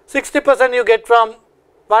 40%. 60% you get from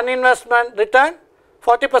one investment return,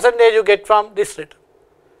 40% you get from this return.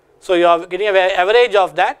 So, you are getting an average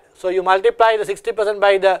of that. So, you multiply the 60%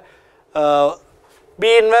 by the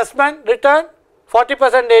B investment return,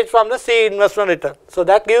 40% from the C investment return. So,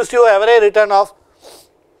 that gives you average return of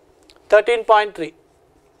 13.3.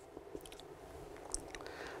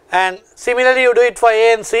 And similarly, you do it for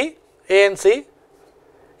A and C. A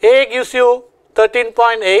gives you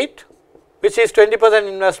 13.8, which is 20%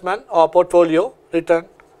 investment or portfolio return.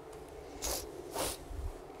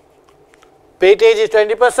 Weightage is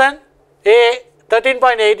 20%. A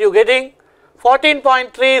 13.8, you are getting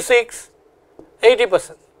 14.36,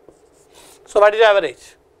 80%. So, what is the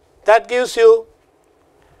average? That gives you,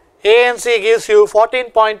 A and C gives you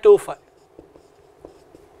 14.25.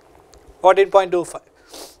 14.25.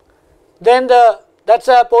 Then that's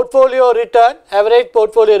a portfolio return, average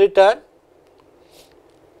portfolio return.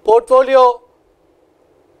 Portfolio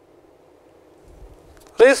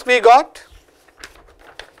risk we got.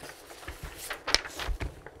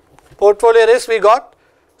 Portfolio risk we got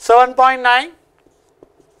 7.9.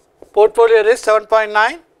 Portfolio risk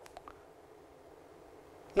 7.9.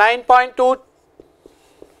 9.2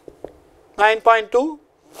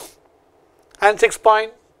 and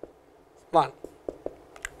 6.1.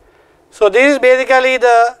 So, this is basically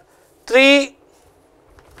the three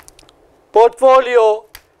portfolio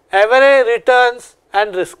average returns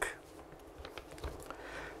and risk.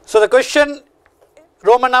 So, the question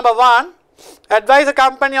Roman number 1, advise a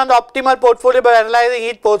company on the optimal portfolio by analyzing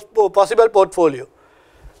each possible portfolio.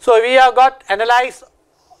 So, we have got analyzed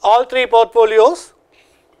all three portfolios,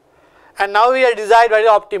 and now we have decided what is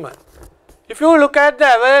optimal. If you look at the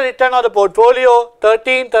average return of the portfolio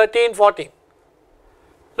 13, 13, 14.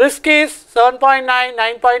 Risk is 7.9,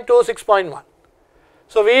 9.2, 6.1.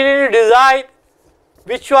 So, we need to decide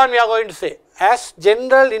which one we are going to say. As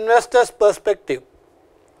general investors perspective,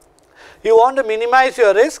 you want to minimize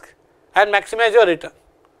your risk and maximize your return.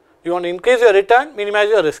 You want to increase your return, minimize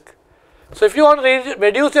your risk. So, if you want to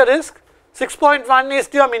reduce your risk, 6.1 is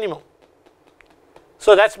your minimum.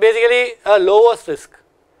 So, that is basically a lowest risk.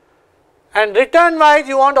 And return wise,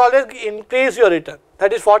 you want to always increase your return,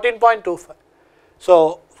 that is 14.25.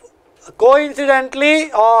 So,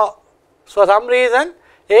 coincidentally or for some reason,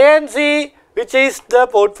 A and C, which is the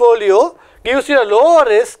portfolio, gives you a lower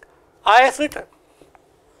risk, highest return.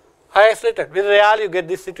 With real you get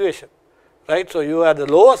this situation, right. So, you have the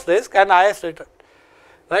lowest risk and highest return,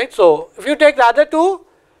 right. So, if you take the other two,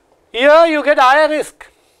 here you get higher risk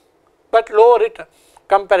but lower return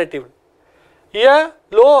comparatively. Here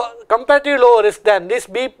comparatively lower risk than this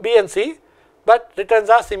B and C, but returns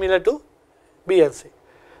are similar to B and C.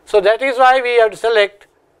 So that is why we have to select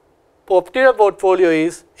optimal portfolio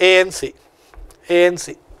is A and C. A and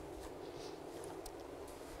C.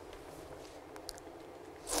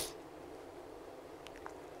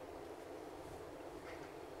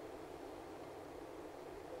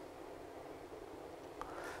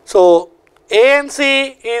 So A and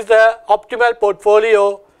C is the optimal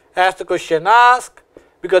portfolio as the question asks,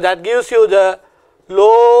 because that gives you the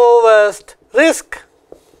lowest risk,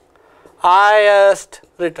 highest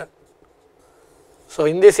return. So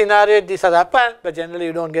in this scenario this has happened, but generally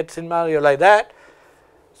you don't get scenario like that.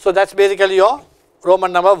 So that's basically your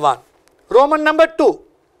Roman number 1. Roman number 2.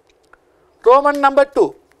 Roman number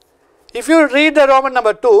 2. If you read the Roman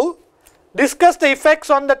number 2, discuss the effects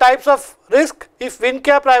on the types of risk if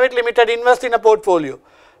Wincare Private Limited invest in a portfolio.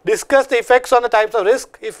 Discuss the effects on the types of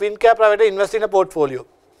risk if Wincare Private invest in a portfolio.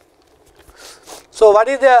 So what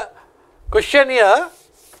is the question here?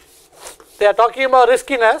 They are talking about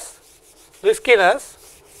riskiness.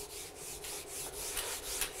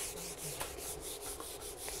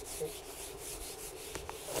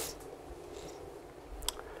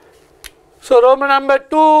 So Roman number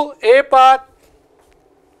 2, A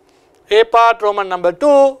part, Roman number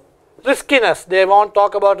 2, riskiness. They want to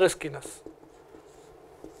talk about riskiness.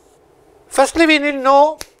 Firstly, we need to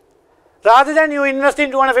know, rather than you invest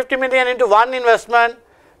in 250 million into one investment,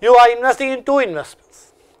 you are investing in two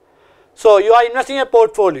investments. So you are investing in a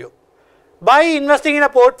portfolio. By investing in a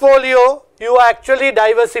portfolio, you are actually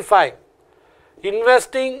diversifying.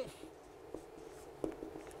 Investing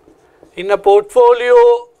in a portfolio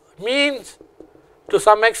means, to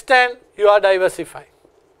some extent, you are diversifying.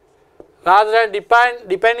 Rather than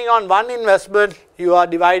depending on one investment, you are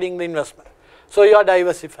dividing the investment. So you are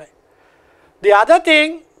diversifying. The other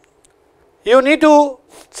thing, you need to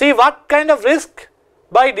see what kind of risk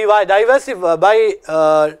by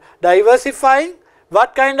diversifying,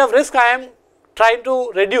 what kind of risk I am trying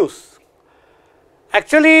to reduce.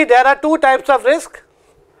 Actually, there are two types of risk,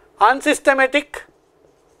 unsystematic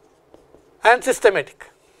and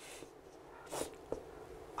systematic.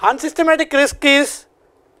 Unsystematic risk is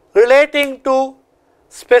relating to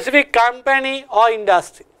specific company or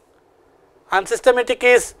industry. Unsystematic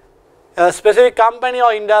is a specific company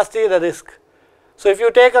or industry the risk. So if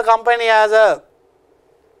you take a company as a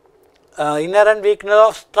inherent weakness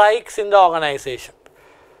of strikes in the organization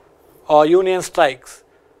or union strikes,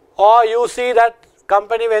 or you see that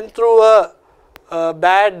company went through a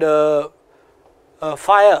bad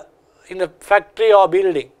fire in a factory or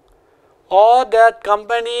building, or that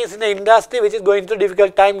company is in an industry which is going through a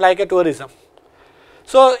difficult time like a tourism.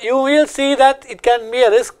 So you will see that it can be a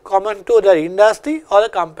risk common to the industry or the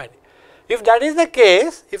company. If that is the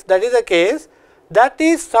case, that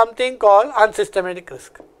is something called unsystematic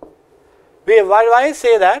risk. Why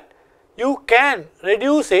say that? You can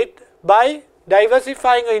reduce it by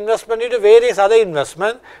diversifying your investment into various other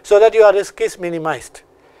investments so that your risk is minimized.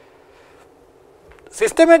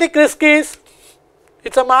 Systematic risk is,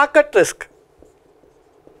 it's a market risk.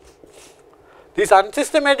 This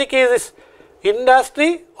unsystematic is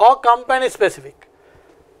industry or company specific,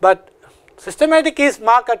 but systematic is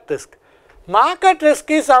market risk. Market risk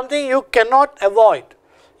is something you cannot avoid.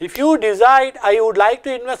 If you decide I would like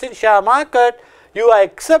to invest in share market, you are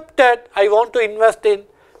accepted I want to invest in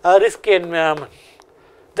a risky environment.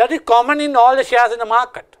 That is common in all the shares in the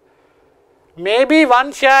market. Maybe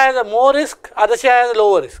one share has more risk, other share has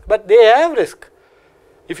lower risk, but they have risk.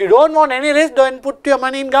 If you don't want any risk, don't put your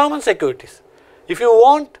money in government securities. If you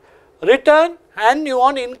want return and you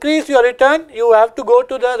want to increase your return, you have to go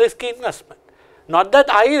to the risky investment. Not that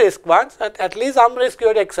high risk ones, at least some risk you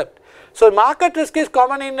have to accept. So market risk is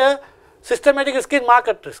common in the systematic risk is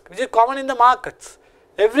market risk, which is common in the markets.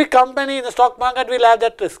 Every company in the stock market will have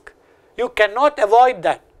that risk. You cannot avoid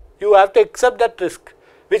that. You have to accept that risk,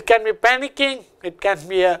 which can be panicking, it can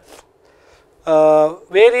be a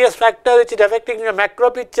various factors which is affecting your macro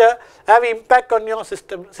picture, have impact on your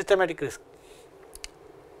systematic risk.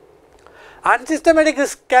 Unsystematic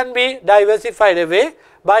risk can be diversified away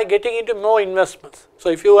by getting into more investments. So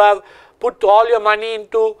if you have put all your money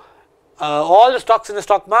into all the stocks in the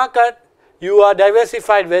stock market, you are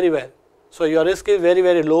diversified very well. So your risk is very,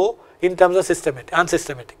 very low in terms of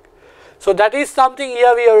unsystematic. So that is something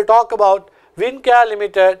here we will talk about. Wincare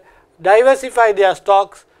Limited diversify their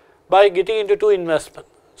stocks by getting into two investments.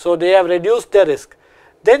 So they have reduced their risk.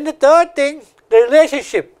 Then the third thing, the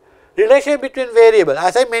relationship between variables.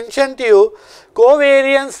 As I mentioned to you,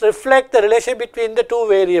 covariance reflect the relation between the two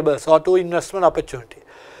variables or two investment opportunity.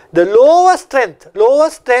 The lowest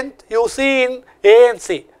strength you see in A and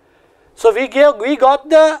C. So we got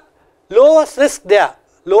the lowest risk there,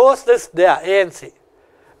 A and C.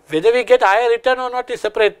 Whether we get higher return or not is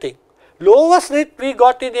separate thing. Lowest risk we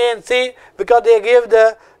got in A and C because they gave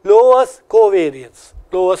the lowest covariance.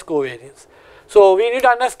 So we need to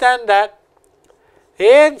understand that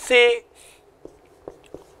A and C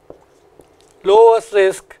lowest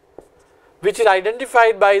risk, which is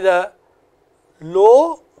identified by the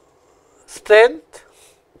low strength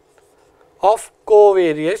of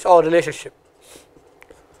covariance or relationship.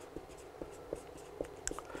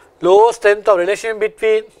 Low strength of relation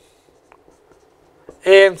between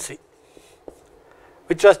A and C,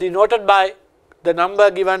 which was denoted by the number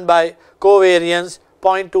given by covariance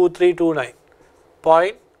 0.2329.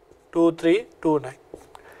 0.2329.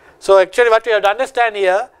 So actually what we have to understand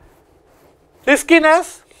here,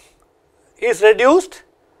 riskiness is reduced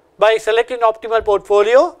by selecting optimal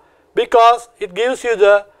portfolio because it gives you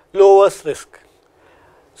the lowest risk.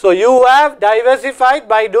 So you have diversified.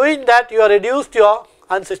 By doing that you have reduced your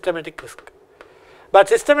unsystematic risk. But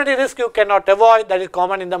systematic risk you cannot avoid, that is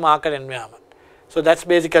common in the market environment. So that is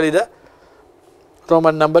basically the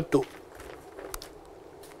Roman number 2.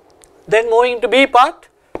 Then moving to B part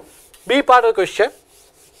of the question.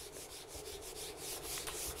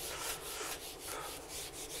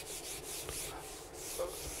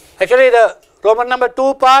 Actually the Roman number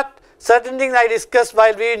 2 part, certain things I discussed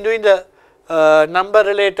while we were doing the number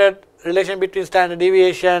related relation between standard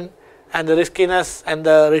deviation and the riskiness and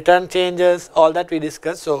the return changes, all that we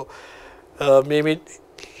discussed. So maybe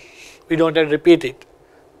we don't have to repeat it.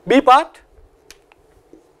 B part.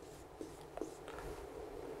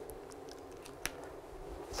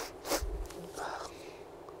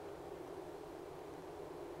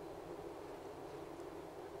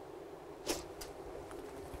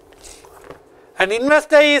 An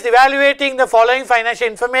investor is evaluating the following financial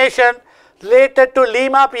information related to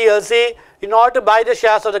Lima PLC in order to buy the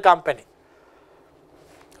shares of the company.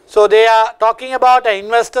 So they are talking about an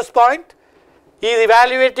investor's point. He is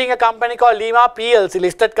evaluating a company called Lima PLC,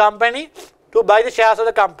 listed company, to buy the shares of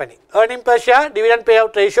the company. Earning per share, dividend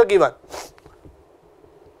payout ratio given.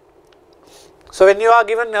 So when you are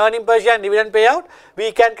given earning per share and dividend payout,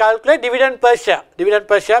 we can calculate dividend per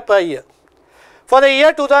share per year. For the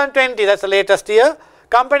year 2020, that is the latest year,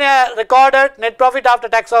 company recorded net profit after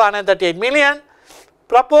tax of 138 million,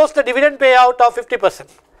 proposed a dividend payout of 50%.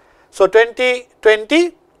 So 2020,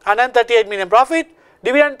 138 million profit,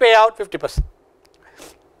 dividend payout 50%.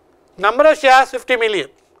 Number of shares 50 million.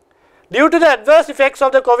 Due to the adverse effects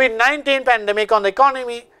of the COVID-19 pandemic on the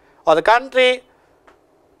economy or the country,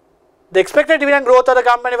 the expected dividend growth of the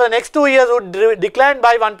company for the next 2 years would decline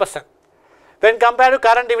by 1%. When compared to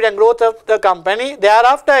current dividend growth of the company,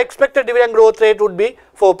 thereafter expected dividend growth rate would be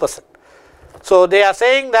 4%. So they are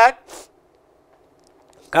saying that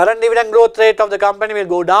current dividend growth rate of the company will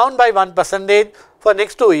go down by 1% for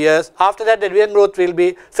next 2 years. After that the dividend growth will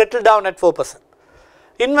be settled down at 4%.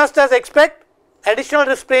 Investors expect additional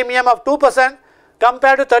risk premium of 2%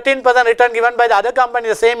 compared to 13% return given by the other company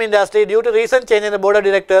in the same industry due to recent change in the board of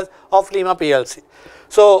directors of Lima PLC.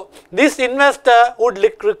 So this investor would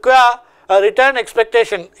require a return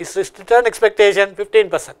expectation,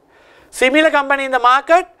 15%. Similar company in the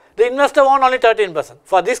market, the investor wants only 13%.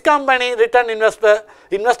 For this company,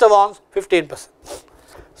 investor wants 15%.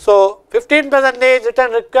 So 15%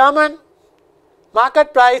 return requirement,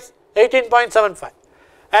 market price 18.75.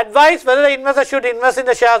 Advice whether the investor should invest in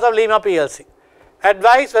the shares of Lima PLC.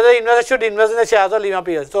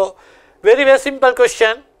 So very simple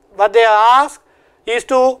question. What they are asked is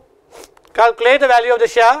to calculate the value of the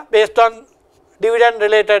share based on dividend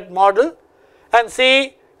related model and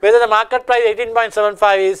see whether the market price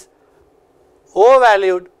 18.75 is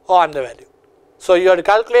overvalued or undervalued. So you have to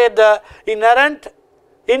calculate the inherent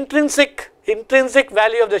intrinsic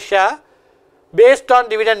value of the share based on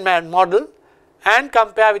dividend model and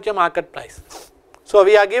compare with your market price. So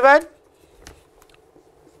we are given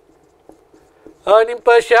earning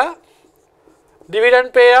per share,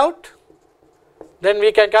 dividend payout, then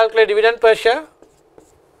we can calculate dividend per share,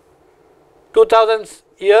 2000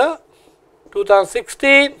 year,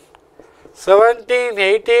 2016, 17,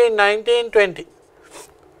 18, 19, 20.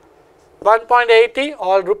 1.80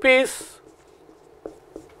 all rupees,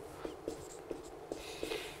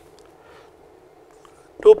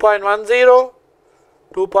 2.10,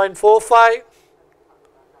 2.45,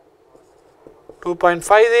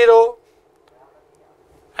 2.50,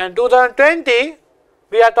 and 2020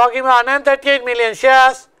 we are talking about 138 million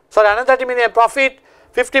shares, sorry 130 million profit,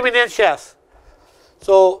 50 million shares.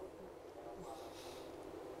 So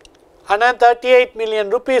 138 million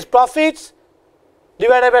rupees profits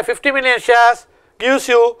divided by 50 million shares gives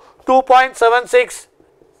you 2.76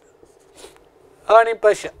 earning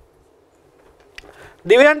per share.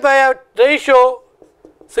 Dividend payout ratio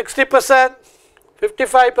 60%,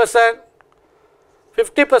 55%,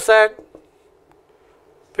 50%,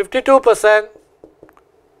 52%,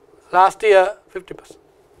 last year 50%.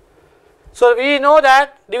 So we know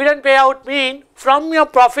that dividend payout means from your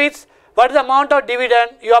profits what is the amount of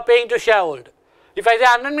dividend you are paying to shareholder. If I say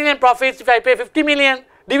 100 million profits, if I pay 50 million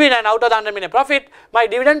dividend out of the 100 million profit, my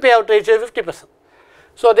dividend payout ratio is 50%.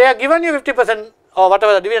 So they are given you 50% or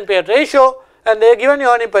whatever the dividend payout ratio, and they are given you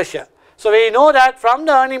earning per share. So we know that from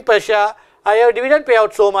the earning per share I have dividend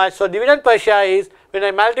payout so much. So dividend per share is when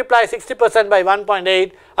I multiply 60% by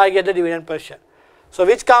 1.8, I get the dividend per share. So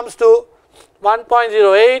which comes to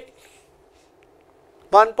 1.08,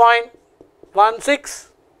 1.16,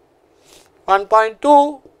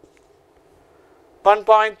 1.2,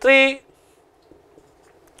 1.3,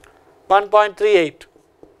 1.38.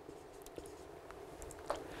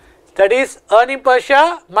 That is earning per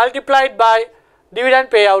share multiplied by dividend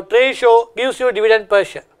payout ratio gives you dividend per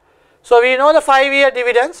share. So we know the 5-year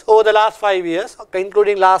dividends over the last 5 years,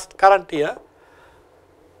 including last current year.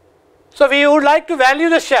 So we would like to value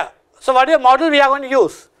the share. So what is the model we are going to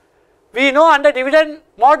use? We know under dividend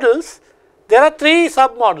models there are 3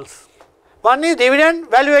 sub models. One is dividend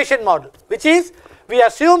valuation model, which is we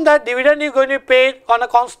assume that dividend is going to be paid on a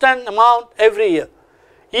constant amount every year.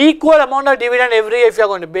 Equal amount of dividend every year if you are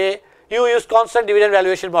going to pay, you use constant dividend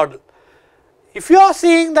valuation model. If you are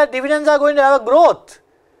seeing that dividends are going to have a growth,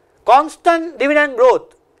 constant dividend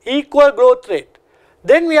growth, equal growth rate,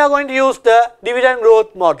 then we are going to use the dividend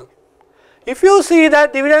growth model. If you see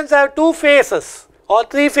that dividends have 2 phases or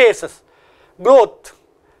 3 phases, growth,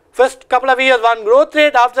 first couple of years one growth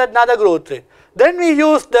rate, after that another growth rate, then we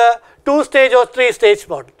use the 2-stage or 3-stage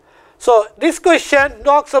model. So this question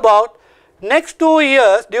talks about next 2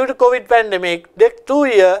 years due to COVID pandemic, next 2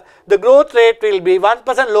 years the growth rate will be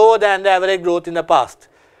 1% lower than the average growth in the past.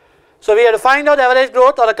 So we have to find out the average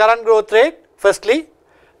growth or the current growth rate firstly,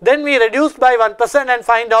 then we reduce by 1% and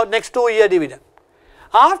find out next 2-year dividend.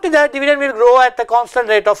 After that dividend will grow at a constant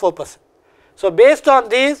rate of 4%. So based on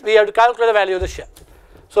these we have to calculate the value of the share.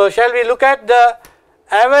 So shall we look at the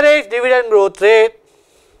average dividend growth rate,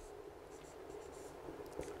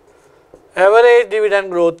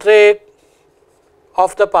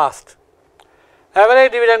 of the past.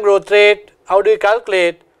 Average dividend growth rate, how do you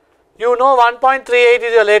calculate? You know 1.38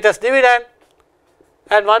 is your latest dividend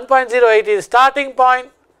and 1.08 is starting point,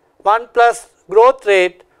 1 plus growth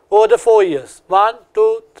rate over the 4 years, 1,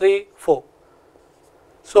 2, 3, 4.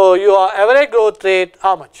 So your average growth rate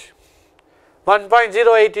how much?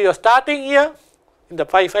 1.08 is your starting year in the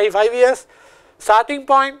 5 years, starting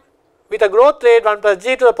point with a growth rate 1 plus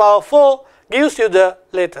g to the power 4 gives you the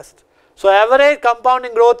latest. So average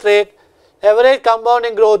compounding growth rate is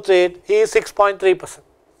 6.3%.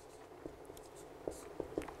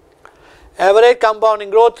 Average compounding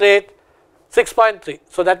growth rate 6.3.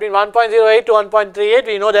 So that means 1.08 to 1.38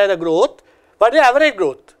 we know there is a growth, but the average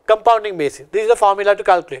growth compounding basis. This is the formula to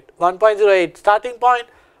calculate. 1.08 starting point,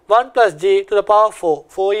 1 plus g to the power 4.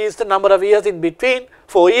 4 is the number of years in between,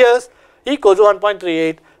 4 years equals to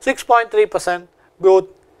 1.38, 6.3% growth,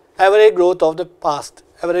 average growth of the past.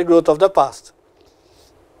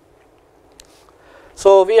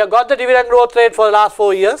 So we have got the dividend growth rate for the last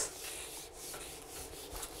 4 years.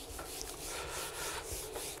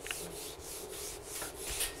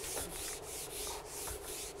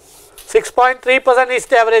 (6.3% is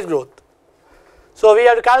the average growth. So we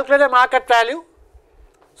have to calculate the market value.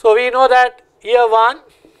 So we know that year 1,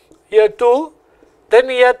 year 2, then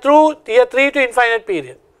year 3 to infinite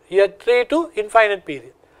period.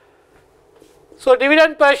 So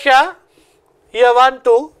dividend per share, year 1,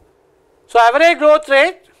 2. So average growth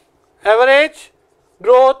rate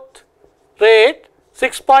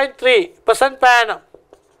 6.3% per annum.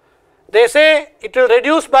 They say it will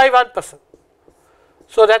reduce by 1%.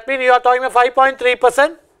 So that means you are talking about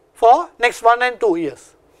 5.3% for next 1 and 2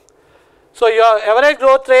 years. So your average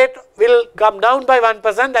growth rate will come down by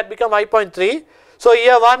 1%, that becomes 5.3. So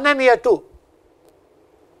year 1 and year 2.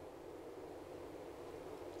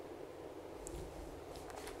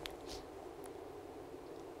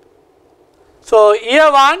 So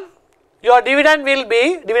year 1 your dividend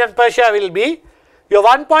per share will be, your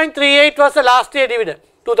 1.38 was the last year dividend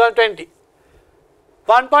 2020.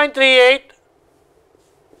 1.38,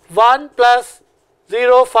 1 plus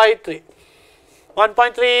 0.53.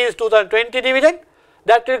 1.3 is 2020 dividend,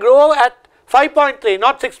 that will grow at 5.3,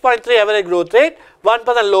 not 6.3 average growth rate,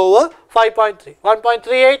 1% lower, 5.3.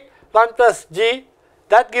 1.38 1 plus G,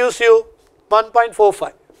 that gives you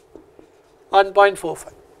 1.45.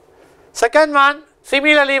 1.45. Second one,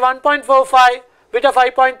 similarly 1.45 with a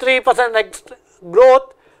 5.3% next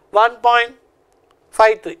growth,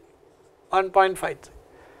 1.53. 1.53.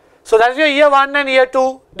 So that is your year 1 and year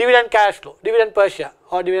 2 dividend cash flow, dividend per share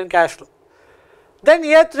or dividend cash flow. Then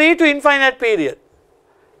year 3 to infinite period,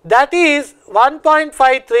 that is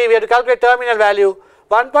 1.53, we have to calculate terminal value,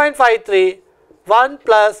 1.53, 1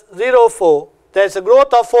 plus 0.4, there is a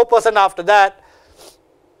growth of 4% after that.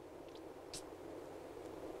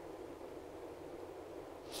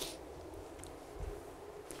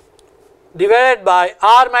 Divided by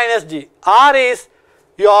R minus G. R is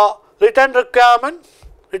your return requirement,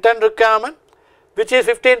 which is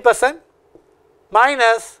 15%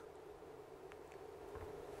 minus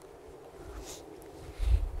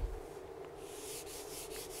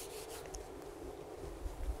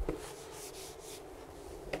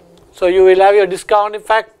so you will have your discounting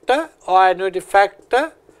factor or annuity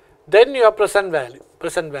factor, then your present value.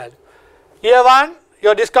 Year 1,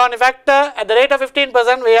 your discounting factor at the rate of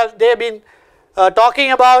 15%, they have been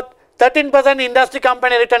talking about 13% industry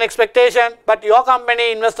company return expectation, but your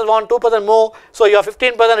company investors want 2% more, so your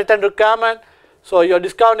 15% return requirement, so your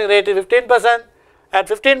discounting rate is 15%. At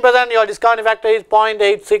 15%, your discounting factor is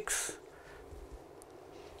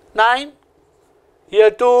 0.869. Year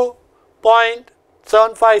 2,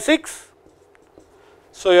 0.756.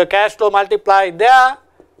 So your cash flow multiplied there,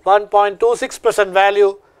 1.26%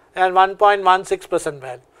 value and 1.16%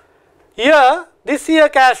 value. Here, this year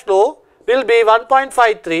cash flow will be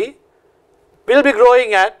 1.53, will be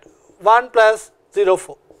growing at 1 plus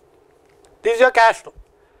 0.4. This is your cash flow.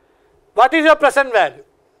 What is your present value?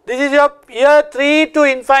 This is your year 3 to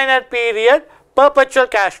infinite period perpetual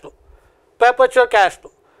cash flow.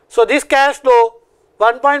 So this cash flow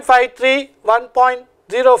 1.53,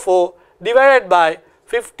 1.04 divided by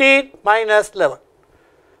 15 minus 11.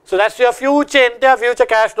 So that's your entire future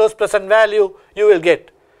cash flows present value you will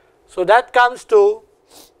get. So that comes to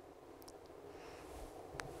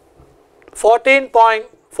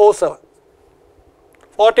 14.47.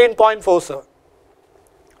 14.47.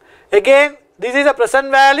 Again, this is a present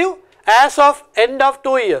value as of end of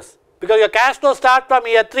 2 years, because your cash flow start from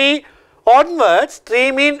year 3 onwards.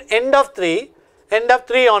 3 mean end of 3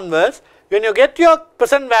 onwards. When you get your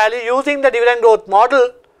present value using the dividend growth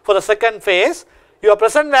model for the second phase, your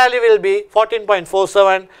present value will be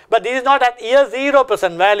 14.47, but this is not at year 0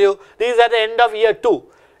 present value, this is at the end of year 2.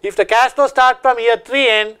 If the cash flow start from year 3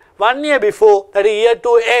 end, 1 year before, that is year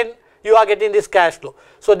 2 end, you are getting this cash flow.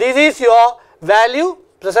 So this is your value,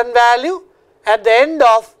 present value at the end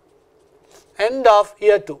of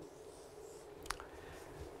year 2.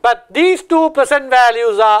 But these two present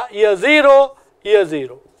values are year 0, year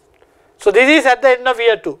 0. So this is at the end of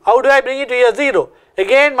year 2. How do I bring it to year 0?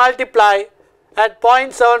 Again multiply at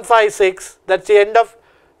 0.756, that's the end of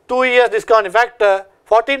 2 years discounting factor,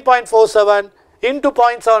 14.47 into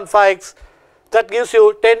 0.75, that gives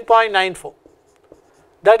you 10.94.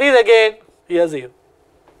 That is again year 0.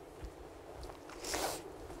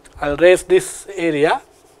 I will raise this area.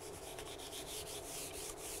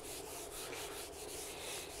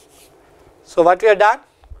 So what we have done?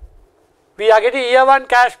 We are getting year 1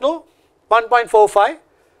 cash flow 1.45,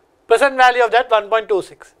 present value of that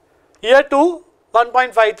 1.26. Year 2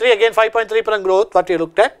 1.53, again 5.3% growth, what we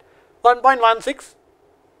looked at, 1.16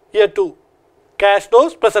 year 2 cash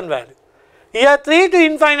flows present value. Year 3 to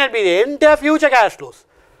infinite period, entire future cash flows,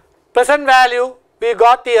 present value we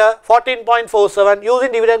got here 14.47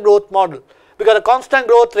 using dividend growth model, because the constant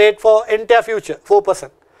growth rate for entire future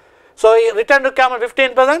 4%. So return requirement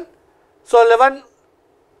 15%, so 11,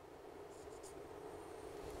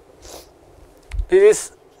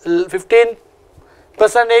 this is 15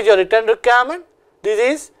 percentage your return requirement, this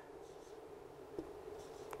is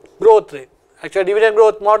growth rate. Actually dividend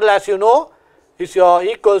growth model, as you know, is your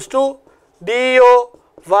equals to DO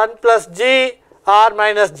 1 plus G R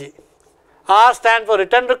minus G. R stands for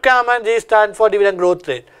return requirement, G stands for dividend growth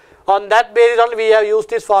rate. On that basis only we have used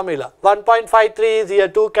this formula. 1.53 is year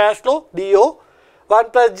 2 cash flow, DO,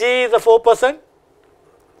 1 plus G is the 4%,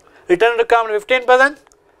 return requirement 15%,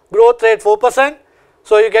 growth rate 4%,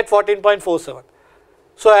 so you get 14.47.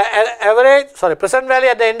 So present value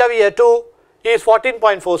at the end of year 2 is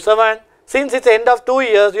 14.47. Since it's end of 2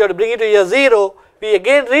 years, you have to bring it to year 0. We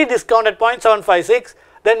again rediscount at 0.756,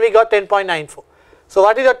 then we got 10.94. So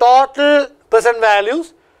what is the total present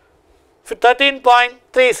values?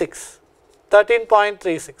 13.36.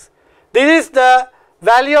 13.36. This is the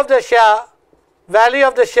value of the share,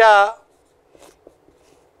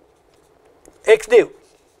 ex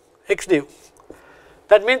div.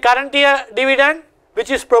 That means current year dividend which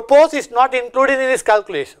is proposed is not included in this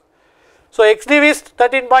calculation. So ex-div is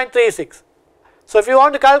 13.36. So if you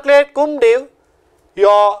want to calculate cum div,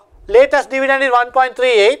 your latest dividend is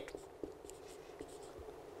 1.38,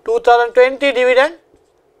 2020 dividend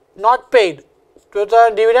not paid,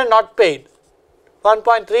 2000 dividend not paid,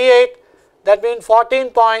 1.38, that means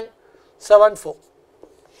 14.74.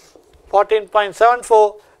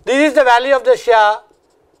 14.74, this is the value of the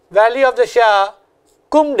share,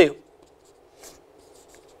 cum div,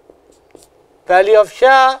 value of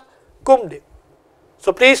share cum div.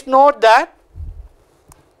 So please note that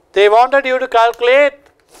they wanted you to calculate,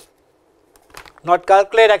 not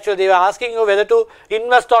calculate actually, they were asking you whether to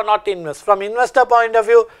invest or not invest. From investor point of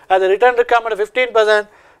view, as a return requirement of 15%,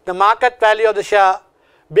 the market value of the share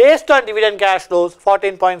based on dividend cash flows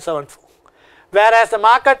 14.74. Whereas the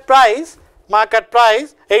market price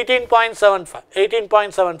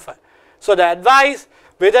 18.75. So the advice,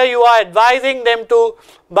 whether you are advising them to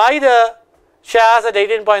buy the shares at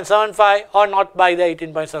 18.75 or not buy the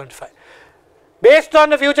 18.75. Based on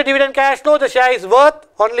the future dividend cash flow, the share is worth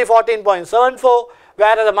only 14.74,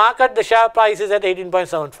 whereas the market, the share price is at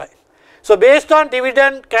 18.75. So based on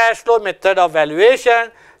dividend cash flow method of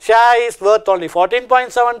valuation, share is worth only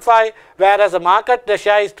 14.75, whereas the market, the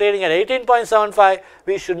share is trading at 18.75.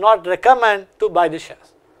 We should not recommend to buy the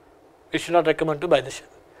shares. We should not recommend to buy the shares.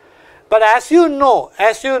 But as you know,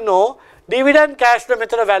 dividend cash flow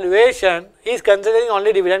method of valuation is considering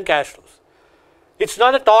only dividend cash flows. It's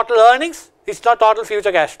not the total earnings, it's not total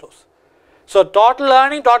future cash flows. So total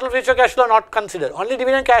earning, total future cash flow not considered, only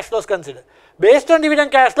dividend cash flows considered. Based on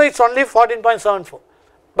dividend cash flow, it's only 14.74.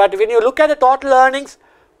 But when you look at the total earnings,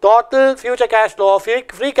 total future cash flow or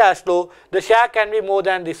free cash flow, the share can be more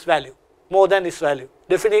than this value,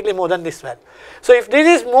 definitely more than this value. So if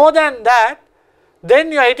this is more than that,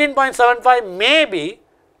 then your 18.75 may be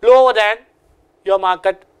lower than your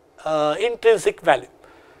market intrinsic value.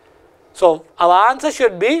 So our answer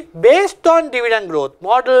should be based on dividend growth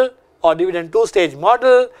model or dividend two-stage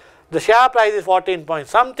model, the share price is 14 point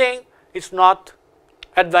something, it's not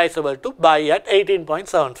advisable to buy at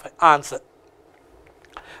 18.75. Answer.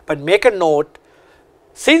 But make a note,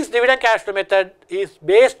 since dividend cash flow method is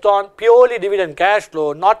based on purely dividend cash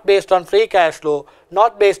flow, not based on free cash flow,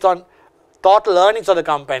 not based on total earnings of the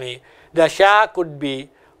company, the share could be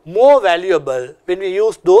more valuable when we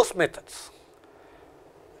use those methods.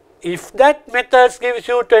 If that method gives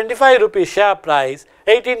you 25 rupees share price,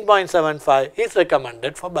 18.75 is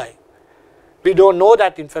recommended for buying. We don't know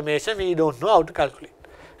that information, we don't know how to calculate.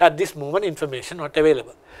 At this moment, information not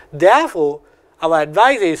available. Therefore, our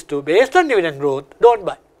advice is to, based on dividend growth, don't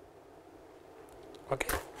buy.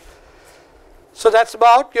 Okay. So that's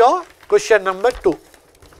about your question number 2.